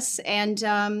process, and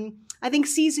I think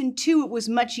season 2, it was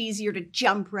much easier to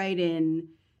jump right in.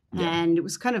 Yeah. And it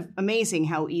was kind of amazing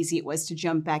how easy it was to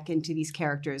jump back into these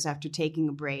characters after taking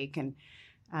a break. And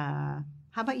how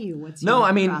about you? What's your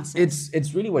process?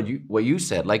 It's really what you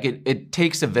said. Like it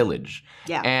takes a village.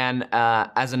 Yeah. And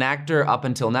as an actor up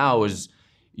until now, I was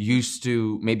used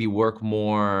to maybe work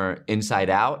more inside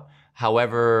out.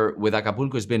 However, with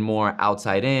Acapulco, it's been more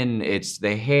outside in. It's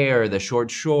the hair, the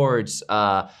short shorts,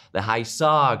 the high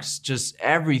socks, just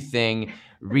everything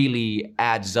really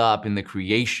adds up in the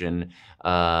creation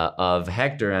of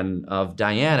Hector and of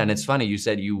Diane. And it's funny, you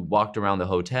said you walked around the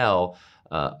hotel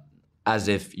as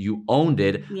if you owned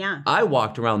it. Yeah. I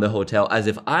walked around the hotel as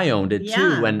if I owned it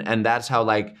too. And that's how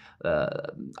I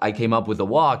came up with the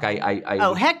walk.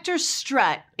 Hector's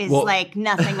strut is like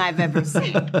nothing I've ever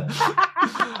seen.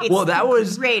 That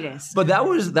was greatest. But that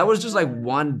was just like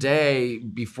one day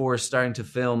before starting to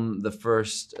film the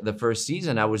first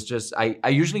season. I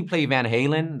usually play Van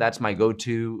Halen. That's my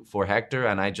go-to for Hector,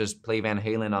 and I just play Van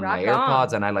Halen on my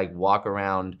AirPods, and I like walk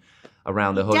around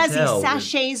the hotel. Does he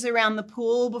sachets around the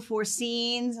pool before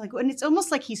scenes? And it's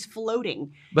almost like he's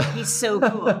floating. He's so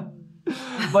cool.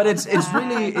 But it's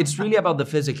really about the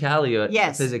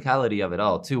physicality of it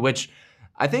all too, which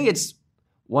I think it's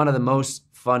one of the most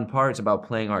fun parts about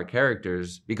playing our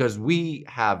characters, because we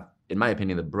have, in my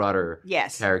opinion, the broader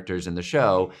characters in the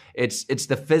show. It's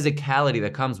the physicality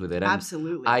that comes with it. And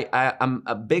absolutely. I'm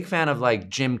a big fan of like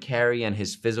Jim Carrey and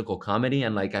his physical comedy,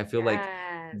 and like I feel like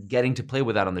getting to play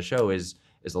with that on the show is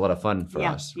a lot of fun for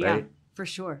us, right? Yeah, for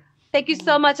sure. Thank you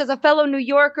so much. As a fellow New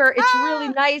Yorker, it's really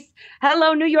nice.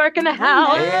 Hello, New York in the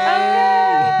house.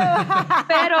 Hey.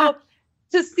 Pero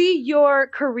to see your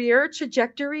career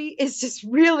trajectory is just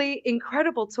really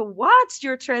incredible to watch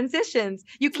your transitions.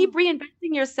 You keep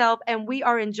reinventing yourself, and we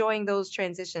are enjoying those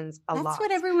transitions a lot. That's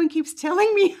what everyone keeps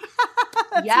telling me.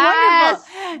 That's yes,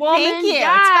 wonderful. Woman, thank you.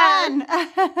 Yes.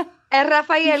 It's fun.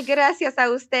 Rafael, gracias a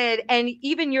usted. And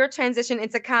even your transition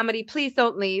into comedy, please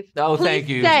don't leave. Oh, please thank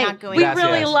you. Stay. We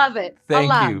really love it. Thank a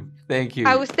lot. you. Thank you.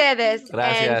 A ustedes.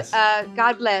 Gracias. And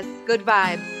God bless. Good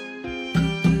vibes.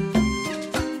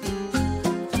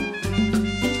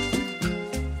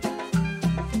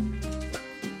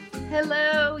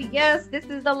 Hello. Yes, this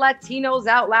is the Latinos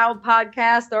Out Loud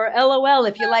podcast, or LOL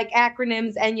if you like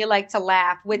acronyms and you like to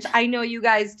laugh, which I know you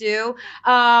guys do.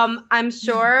 I'm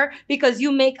sure, because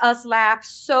you make us laugh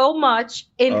so much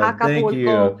in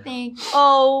Acapulco. Thank you.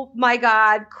 Oh my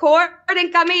God. Court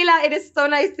and Camila, it is so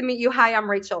nice to meet you. Hi,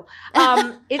 I'm Rachel.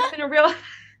 It's been a real...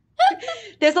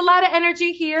 There's a lot of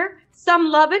energy here. Some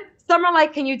love it. Some are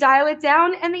like, can you dial it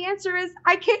down? And the answer is,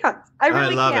 I can't. I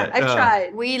really can't. I've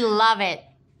tried. We love it.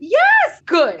 Yes,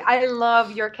 good. I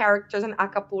love your characters in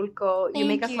Acapulco. You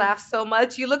make us laugh so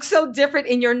much. You look so different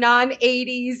in your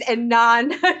non-80s and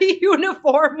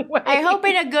non-uniform way. I hope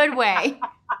in a good way.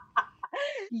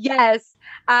 Yes.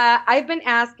 I've been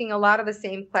asking a lot of the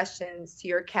same questions to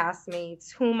your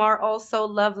castmates, whom are also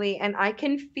lovely, and I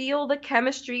can feel the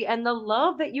chemistry and the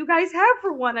love that you guys have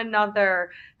for one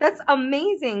another. That's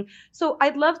amazing. So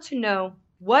I'd love to know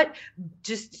what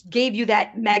just gave you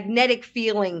that magnetic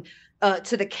feeling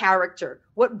to the character.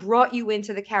 What brought you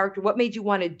into the character? What made you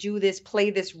want to do this,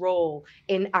 play this role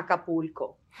in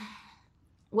Acapulco?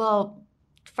 Well,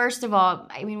 first of all,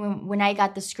 I mean, when I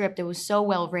got the script, it was so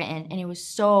well written and it was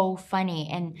so funny.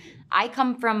 And I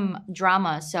come from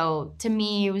drama, so to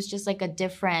me, it was just like a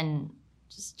different,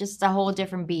 just a whole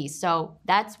different beast. So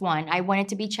that's one. I wanted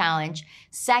to be challenged.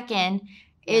 Second,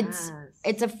 it's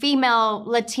a female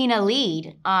Latina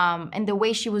lead, and the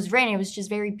way she was written, it was just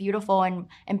very beautiful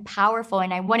and powerful.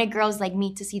 And I wanted girls like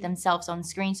me to see themselves on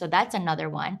screen, so that's another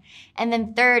one. And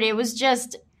then third, it was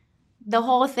just the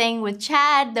whole thing with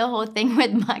Chad, the whole thing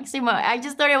with Maximo. I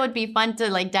just thought it would be fun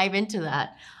to like dive into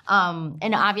that.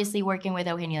 And obviously working with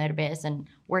Eugenio Derbez and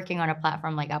working on a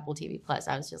platform like Apple TV Plus,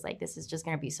 I was just like, this is just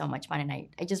going to be so much fun, and I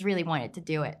just really wanted to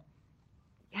do it.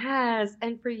 Yes,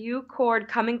 and for you, Cord,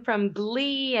 coming from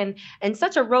Glee and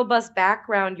such a robust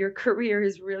background, your career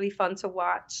is really fun to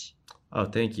watch. Oh,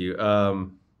 thank you.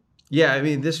 Yeah, I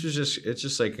mean, it's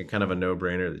just like a kind of a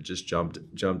no-brainer that just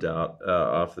jumped out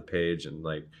off the page, and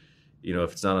like, you know,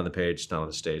 if it's not on the page, it's not on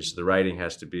the stage. So the writing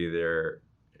has to be there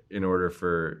in order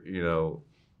for, you know,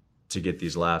 to get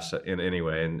these laughs in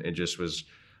anyway. And it just was,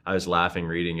 I was laughing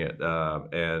reading it,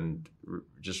 and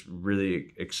just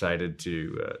really excited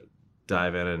to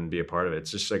dive in and be a part of it. It's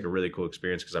just like a really cool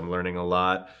experience because I'm learning a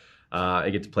lot.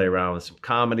 I get to play around with some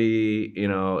comedy. You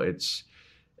know, it's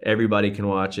everybody can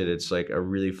watch it. It's like a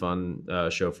really fun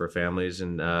show for families,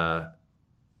 and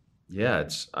yeah,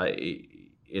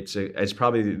 it's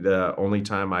probably the only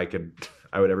time I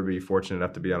would ever be fortunate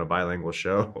enough to be on a bilingual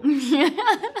show.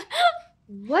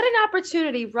 What an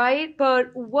opportunity, right?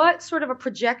 But what sort of a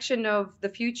projection of the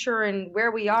future and where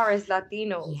we are as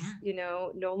Latinos, you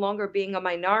know, no longer being a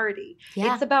minority.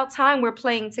 Yeah. It's about time we're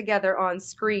playing together on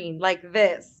screen like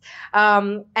this.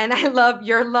 And I love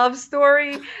your love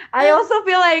story. I also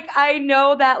feel like I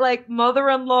know that like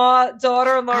mother-in-law,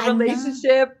 daughter-in-law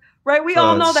relationship, right? We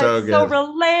all know that it's so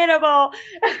relatable.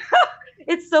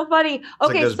 It's so funny. It's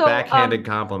okay, like those so backhanded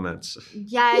compliments.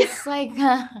 Yeah, it's like,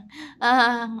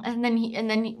 and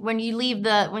then when you leave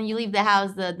the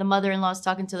house, the mother-in-law is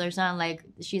talking to their son like,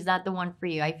 she's not the one for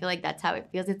you. I feel like that's how it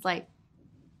feels. It's like,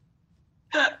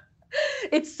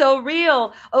 it's so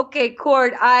real. Okay,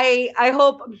 Cord, I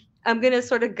hope I'm going to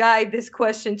sort of guide this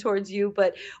question towards you,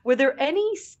 but were there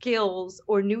any skills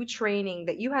or new training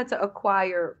that you had to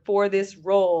acquire for this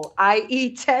role,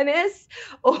 i.e. tennis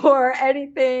or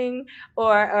anything,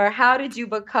 or how did you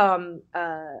become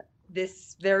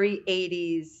this very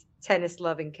 80s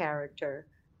tennis-loving character?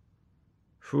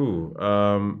 You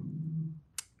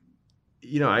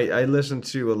know, I listened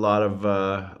to a lot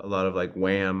of like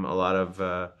Wham, a lot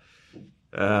of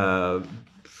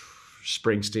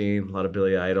Springsteen, a lot of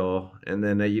Billy Idol, and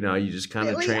then you know, you just kind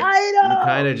of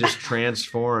just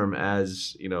transform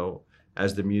as, you know,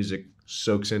 as the music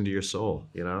soaks into your soul,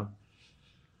 you know.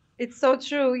 It's so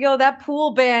true. Yo, that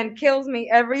pool band kills me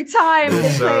every time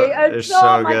they play. They're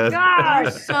so my good. gosh.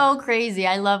 they're so crazy.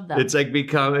 I love them. It's like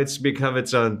become its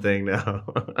own thing now.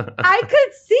 I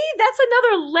could see that's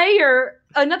another layer,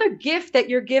 another gift that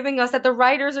you're giving us, that the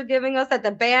writers are giving us, that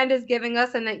the band is giving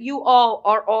us, and that you all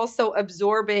are also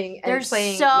absorbing and they're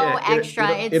playing. So extra.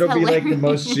 It'll be like the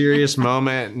most serious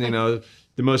moment, you know,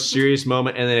 the most serious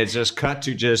moment, and then it's just cut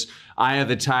to just Eye of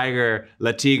the Tiger,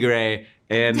 La Tigre,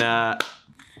 and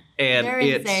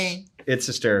it's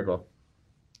hysterical.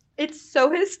 It's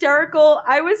so hysterical.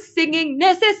 I was singing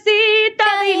Necesita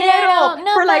Dinero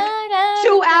for like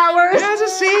 2 hours.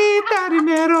 Necesita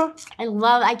Dinero.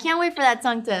 I can't wait for that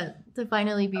song to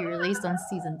finally be released on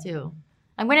season 2.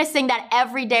 I'm going to sing that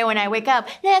every day when I wake up.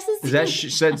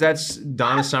 That's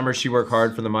Donna Summer, She Worked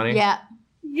Hard for the Money? Yeah.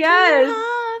 Yes.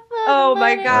 Oh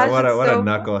my gosh. What a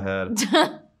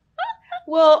knucklehead.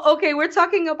 Well, okay, we're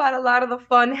talking about a lot of the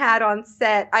fun had on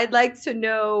set. I'd like to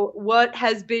know what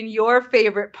has been your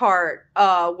favorite part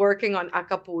working on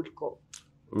Acapulco.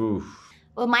 Oof.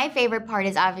 Well, my favorite part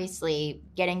is obviously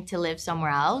getting to live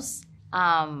somewhere else,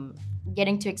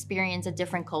 getting to experience a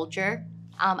different culture.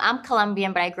 I'm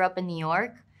Colombian, but I grew up in New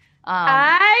York. Whoop,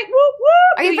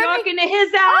 whoop. Are you New York from into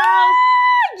his house?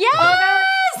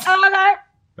 Yes! Okay.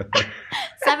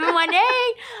 718.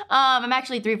 I'm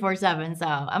actually 347, so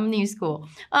I'm new school.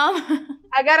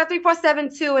 I got a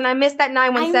 347 too, and I missed that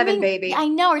 917, baby. I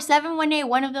know, or 718,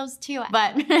 one of those two.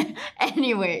 But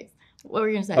anyways, what were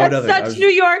you gonna say? That's such New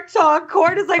York talk.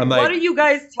 Cord is like, what are you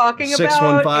guys talking about?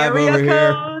 615 over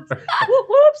here. Codes. Whoop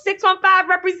whoop. 615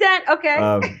 represent. Okay.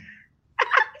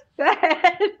 Go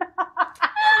ahead.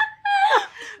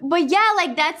 But yeah,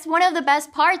 like that's one of the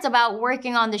best parts about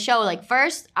working on the show. Like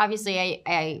first, obviously,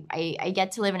 I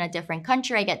get to live in a different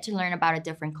country. I get to learn about a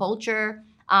different culture.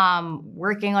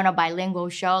 Working on a bilingual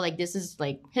show, like this is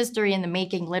like history in the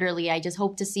making. Literally, I just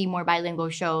hope to see more bilingual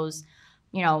shows,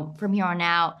 you know, from here on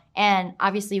out. And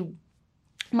obviously,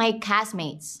 my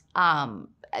castmates,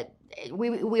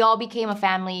 we all became a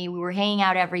family. We were hanging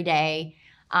out every day,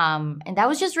 and that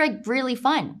was just like really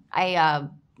fun. I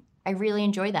really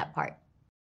enjoyed that part.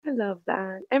 I love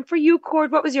that. And for you,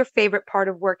 Cord, what was your favorite part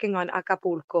of working on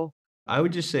Acapulco? I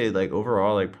would just say, like,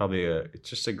 overall, like, probably it's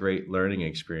just a great learning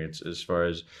experience as far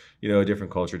as, you know, a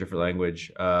different culture, different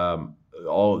language.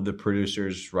 All the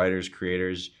producers, writers,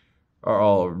 creators are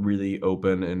all really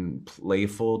open and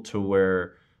playful to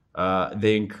where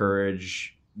they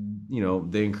encourage,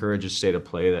 a state of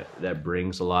play that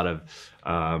brings a lot of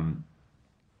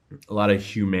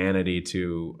humanity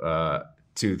to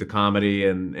the comedy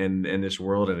and this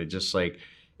world, and it just like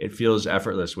it feels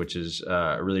effortless, which is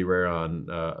really rare on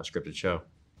a scripted show.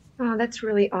 Oh, that's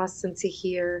really awesome to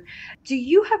hear. Do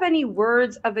you have any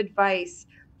words of advice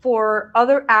for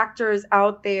other actors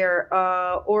out there,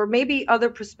 or maybe other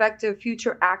prospective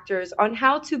future actors, on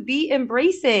how to be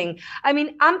embracing? I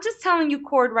mean, I'm just telling you,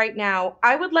 Cord, right now,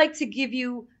 I would like to give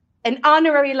you an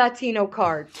honorary Latino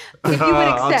card. If you would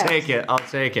accept. I'll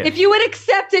take it. If you would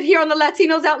accept it here on the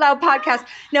Latinos Out Loud podcast.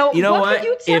 Now, you know what? Could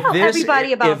you tell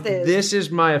everybody about this? If this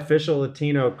is my official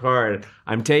Latino card,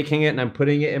 I'm taking it and I'm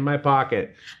putting it in my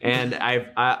pocket, and I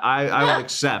will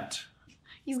accept.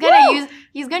 He's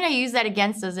gonna use that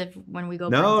against us when we go.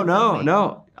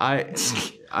 No. I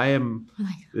am.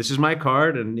 This is my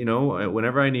card, and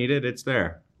whenever I need it, it's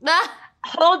there.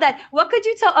 Hold that. What could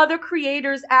you tell other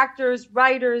creators, actors,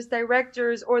 writers,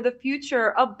 directors, or the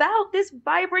future about this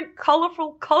vibrant,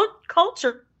 colorful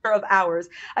culture of ours?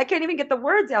 I can't even get the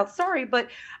words out. Sorry, but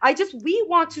we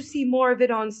want to see more of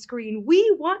it on screen.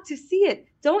 We want to see it.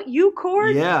 Don't you,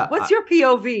 Cord? Yeah. What's your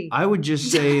POV? I would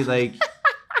just say, like,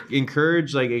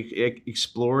 encourage, like,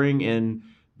 exploring and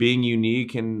being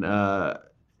unique and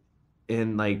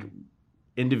like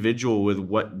individual with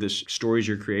what the stories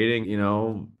you're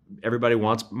creating. Everybody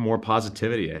wants more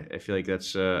positivity. I feel like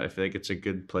it's a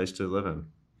good place to live in.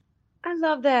 I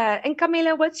love that. And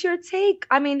Camila, what's your take?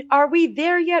 I mean, are we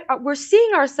there yet? We're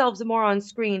seeing ourselves more on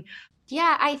screen.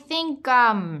 Yeah, I think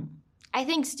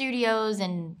studios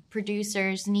and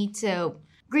producers need to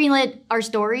greenlit our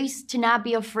stories, to not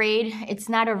be afraid. It's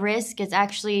not a risk. It's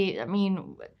actually,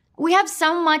 we have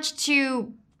so much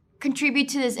to contribute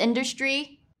to this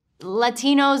industry.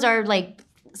 Latinos are like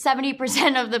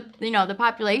 70% of the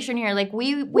population here. Like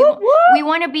we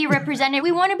want to be represented.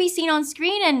 We want to be seen on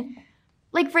screen. And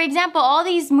like, for example, all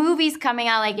these movies coming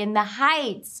out, like In the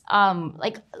Heights,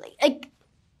 like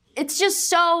it's just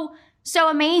so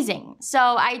amazing.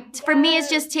 So for me, it's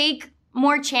just take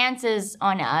more chances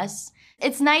on us.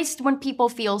 It's nice when people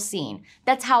feel seen.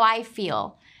 That's how I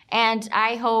feel. And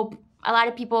I hope a lot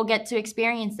of people get to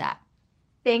experience that.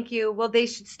 Thank you. Well, they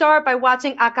should start by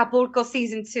watching Acapulco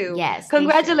season 2. Yes.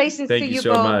 Congratulations to you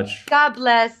so both. Much. God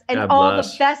bless. And God all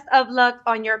bless. The best of luck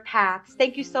on your paths.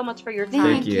 Thank you so much for your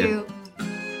time. Thank you.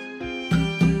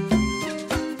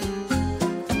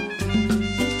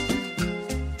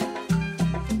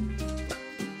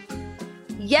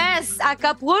 Yes,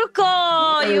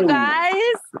 Acapulco, you guys.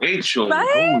 Rachel,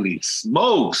 Right? holy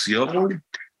smokes, yo.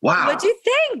 Wow. What'd you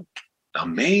think?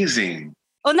 Amazing.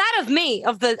 Well, not of me,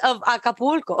 of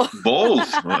Acapulco. Both.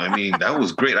 I mean, that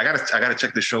was great. I gotta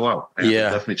check the show out. I have to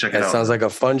definitely check it out. It sounds like a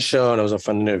fun show, and it was a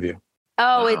fun interview.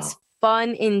 Oh, Wow. It's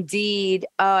fun indeed.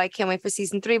 Oh, I can't wait for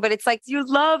season 3. But it's like you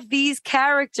love these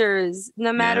characters,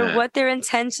 no matter what their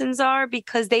intentions are,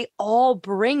 because they all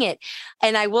bring it.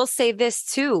 And I will say this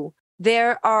too.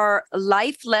 There are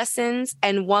life lessons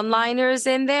and one-liners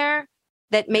in there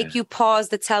that make you pause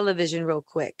the television real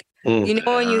quick. You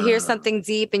know, when you hear something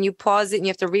deep and you pause it and you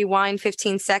have to rewind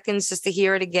 15 seconds just to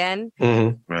hear it again.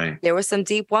 Right. There were some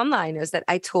deep one-liners that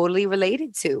I totally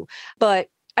related to. But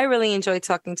I really enjoyed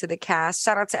talking to the cast.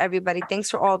 Shout out to everybody. Thanks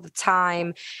for all the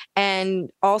time and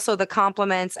also the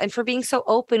compliments, and for being so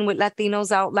open with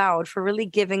Latinos Out Loud, for really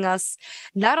giving us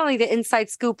not only the inside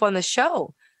scoop on the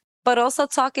show, but also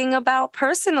talking about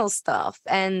personal stuff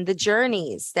and the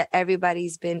journeys that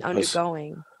everybody's been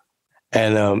undergoing.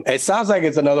 And it sounds like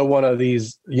it's another one of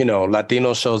these,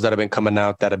 Latino shows that have been coming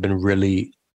out that have been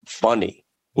really funny.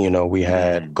 We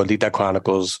had Gordita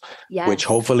Chronicles, which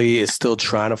hopefully is still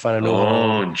trying to find a new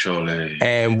home. Chole.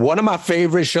 And one of my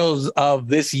favorite shows of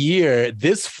this year,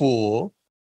 This Fool,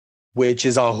 which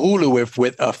is on Hulu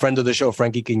with a friend of the show,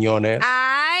 Frankie Quiñones.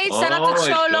 Shout out to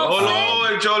Cholo.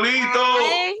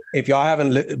 Cholito. If y'all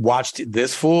haven't watched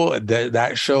This Fool,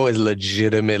 that show is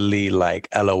legitimately like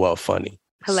LOL funny.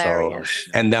 Hilarious.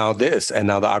 So, and now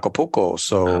the Acapulco.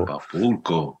 So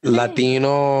Acapulco.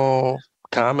 Latino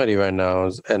comedy right now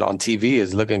and on TV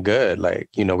is looking good. Like,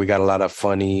 we got a lot of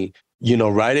funny,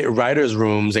 writers'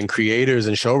 rooms and creators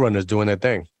and showrunners doing their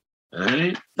thing.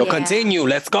 Right? So continue.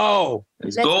 Let's go.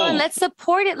 Let's go go. and let's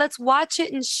support it. Let's watch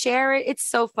it and share it. It's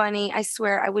so funny. I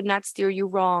swear I would not steer you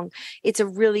wrong. It's a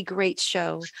really great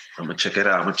show. I'm gonna check it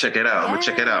out.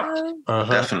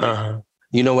 Definitely.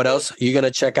 You know what else you're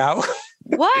gonna check out?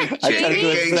 What?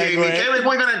 Jamie, ¿qué me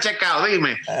voy a check out?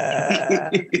 Dime.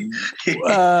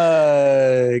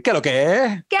 ¿Qué lo que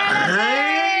es? ¿Qué lo que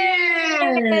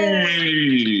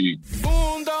Hey.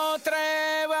 1, 2,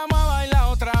 3, vamos a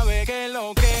bailar otra vez. ¿Qué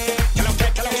lo que? ¿Qué lo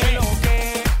que? ¿Qué lo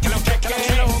que? ¿Qué lo que?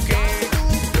 ¿Qué lo que?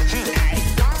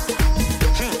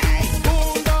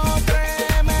 1, 2,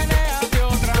 3, menéate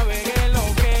otra vez. ¿Qué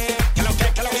lo que? ¿Qué lo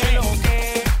que? ¿Qué lo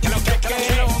que? ¿Qué lo que?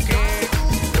 ¿Qué lo que?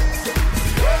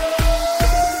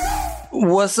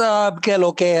 What's up, que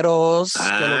loqueros?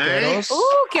 Ay.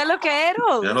 qué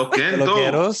loqueros. Ya lo Que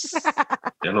loqueros.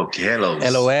 Ya lo quiero.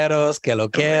 Eloeros, que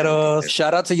loqueros.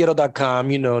 Shout out to Yero.com,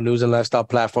 news and lifestyle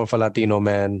platform for Latino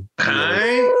men.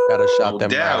 Gotta shout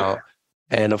them out.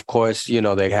 And of course,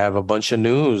 they have a bunch of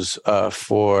news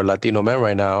for Latino men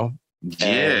right now.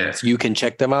 Yeah. And you can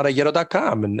check them out at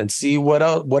Yero.com and see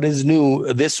what is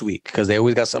new this week, because they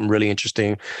always got something really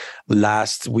interesting.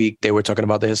 Last week, they were talking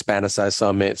about the Hispanicized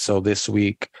Summit. So this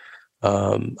week,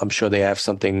 I'm sure they have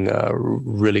something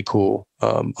really cool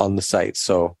on the site.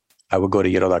 So I would go to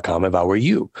Yero.com if I were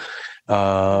you.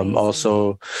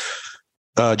 Also,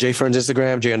 J Ferns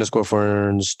Instagram,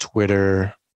 J_Ferns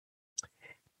Twitter.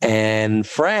 And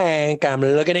Frank, I'm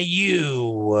looking at you.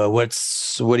 What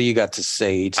do you got to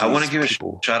say? I want to give a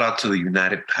shout out to the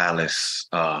United Palace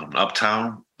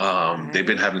Uptown. They've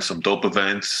been having some dope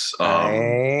events.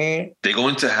 They're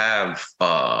going to have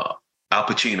Al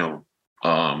Pacino.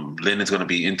 Lynn is going to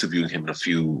be interviewing him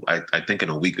I think in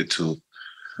a week or two.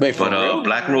 But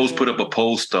Black Rose put up a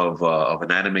post of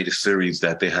an animated series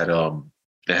that they had the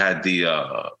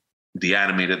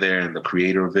animator there and the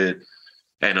creator of it.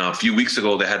 And a few weeks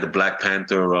ago, they had the Black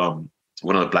Panther,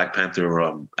 one of the Black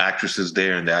Panther actresses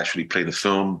there, and they actually played the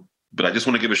film. But I just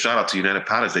want to give a shout out to United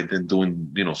Palace. They've been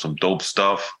doing, some dope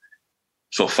stuff.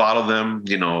 So follow them.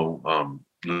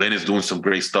 Lynn is doing some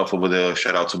great stuff over there.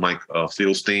 Shout out to Mike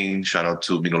Fieldstein. Shout out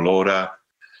to Mino Lora.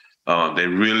 They're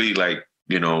really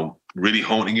really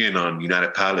honing in on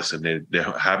United Palace, and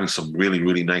they're having some really,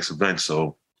 really nice events.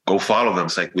 So go follow them.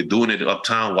 It's like we're doing it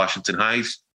uptown, Washington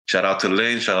Heights. Shout out to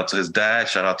Lynn. Shout out to his dad.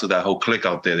 Shout out to that whole clique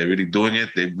out there. They're really doing it.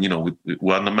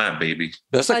 We're on the map, baby.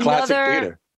 That's a classic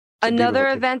theater. Another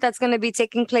event that's going to be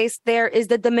taking place there is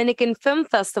the Dominican Film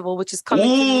Festival, which is coming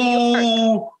to New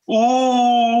York.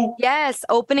 Ooh. Yes,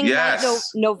 opening night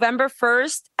November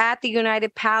 1st at the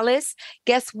United Palace.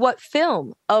 Guess what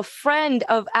film? A friend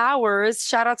of ours,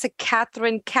 shout out to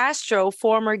Catherine Castro,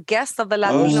 former guest of the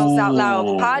Latinos Out Loud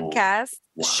podcast.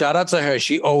 Wow. Shout out to her.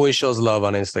 She always shows love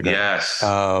on Instagram. Yes.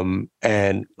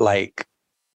 And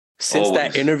since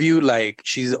that interview,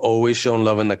 she's always shown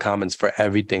love in the comments for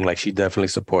everything. She definitely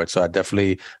supports. So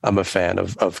I'm a fan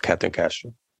of Catherine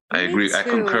Castro. I agree. I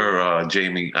concur,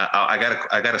 Jamie. I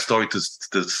got a story to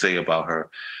say about her.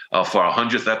 For our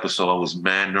 100th episode, I was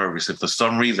mad nervous. And for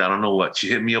some reason, I don't know what, she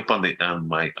hit me up on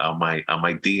my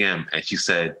DM, and she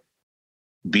said,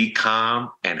 "Be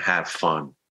calm and have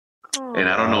fun." Aww. And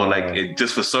I don't know, it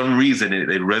just for some reason it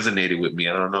resonated with me.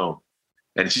 I don't know.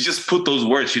 And she just put those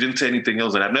words. She didn't say anything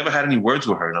else. And I've never had any words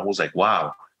with her. And I was like,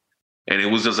 wow. And it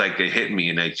was just it hit me.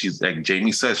 And she's like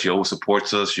Jamie says, she always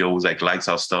supports us. She always likes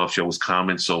our stuff. She always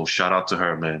comments. So shout out to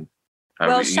her, man.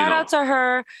 Shout out to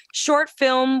her. Short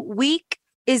Film Week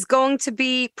is going to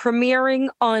be premiering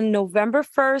on November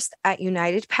 1st at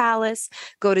United Palace.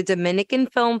 Go to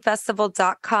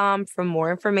DominicanFilmFestival.com for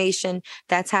more information.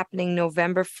 That's happening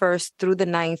November 1st through the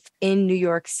 9th in New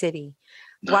York City.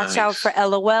 Nice. Watch out for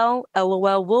LOL.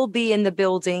 LOL will be in the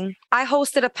building. I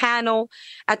hosted a panel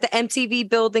at the MTV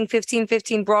building,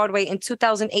 1515 Broadway in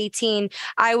 2018.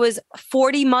 I was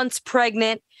 40 months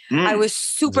pregnant. I was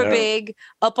super big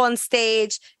up on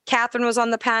stage. Catherine was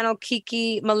on the panel.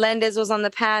 Kiki Melendez was on the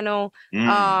panel.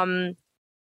 Laura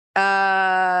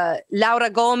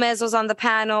Gomez was on the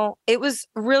panel. It was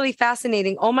really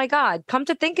fascinating. Oh my God. Come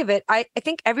to think of it, I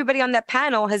think everybody on that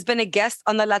panel has been a guest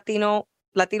on the Latinos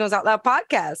Out Loud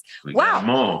podcast.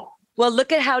 Wow. Well,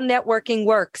 look at how networking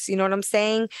works. You know what I'm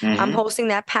saying? Mm-hmm. I'm hosting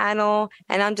that panel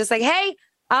and I'm just like, hey,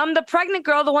 I'm the pregnant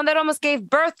girl, the one that almost gave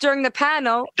birth during the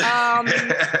panel.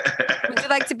 Would you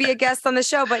like to be a guest on the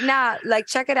show? But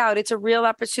check it out. It's a real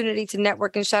opportunity to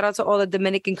network, and shout out to all the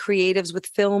Dominican creatives with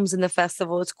films in the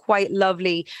festival. It's quite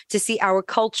lovely to see our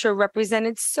culture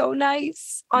represented so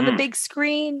nice on the big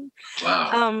screen.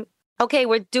 Wow. Okay,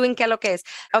 we're doing Que Lo Que Es.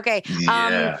 Okay.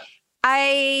 Yeah.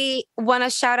 I want to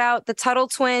shout out the Tuttle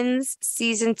Twins,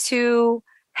 season 2.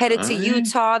 Headed to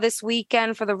Utah this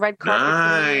weekend for the red carpet.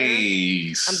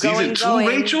 Nice. I'm Season two,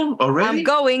 Rachel, already? I'm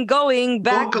going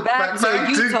back to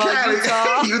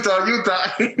Utah,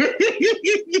 Utah.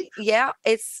 Yeah,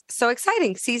 it's so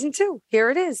exciting. Season 2, here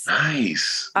it is.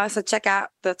 Nice. So check out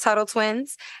the Tuttle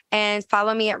Twins and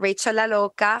follow me at Rachel La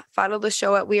Loca. Follow the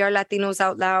show at We Are Latinos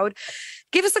Out Loud.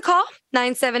 Give us a call,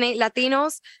 978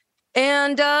 Latinos.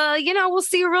 And, we'll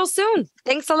see you real soon.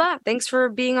 Thanks a lot. Thanks for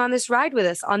being on this ride with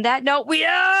us. On that note, we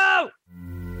are...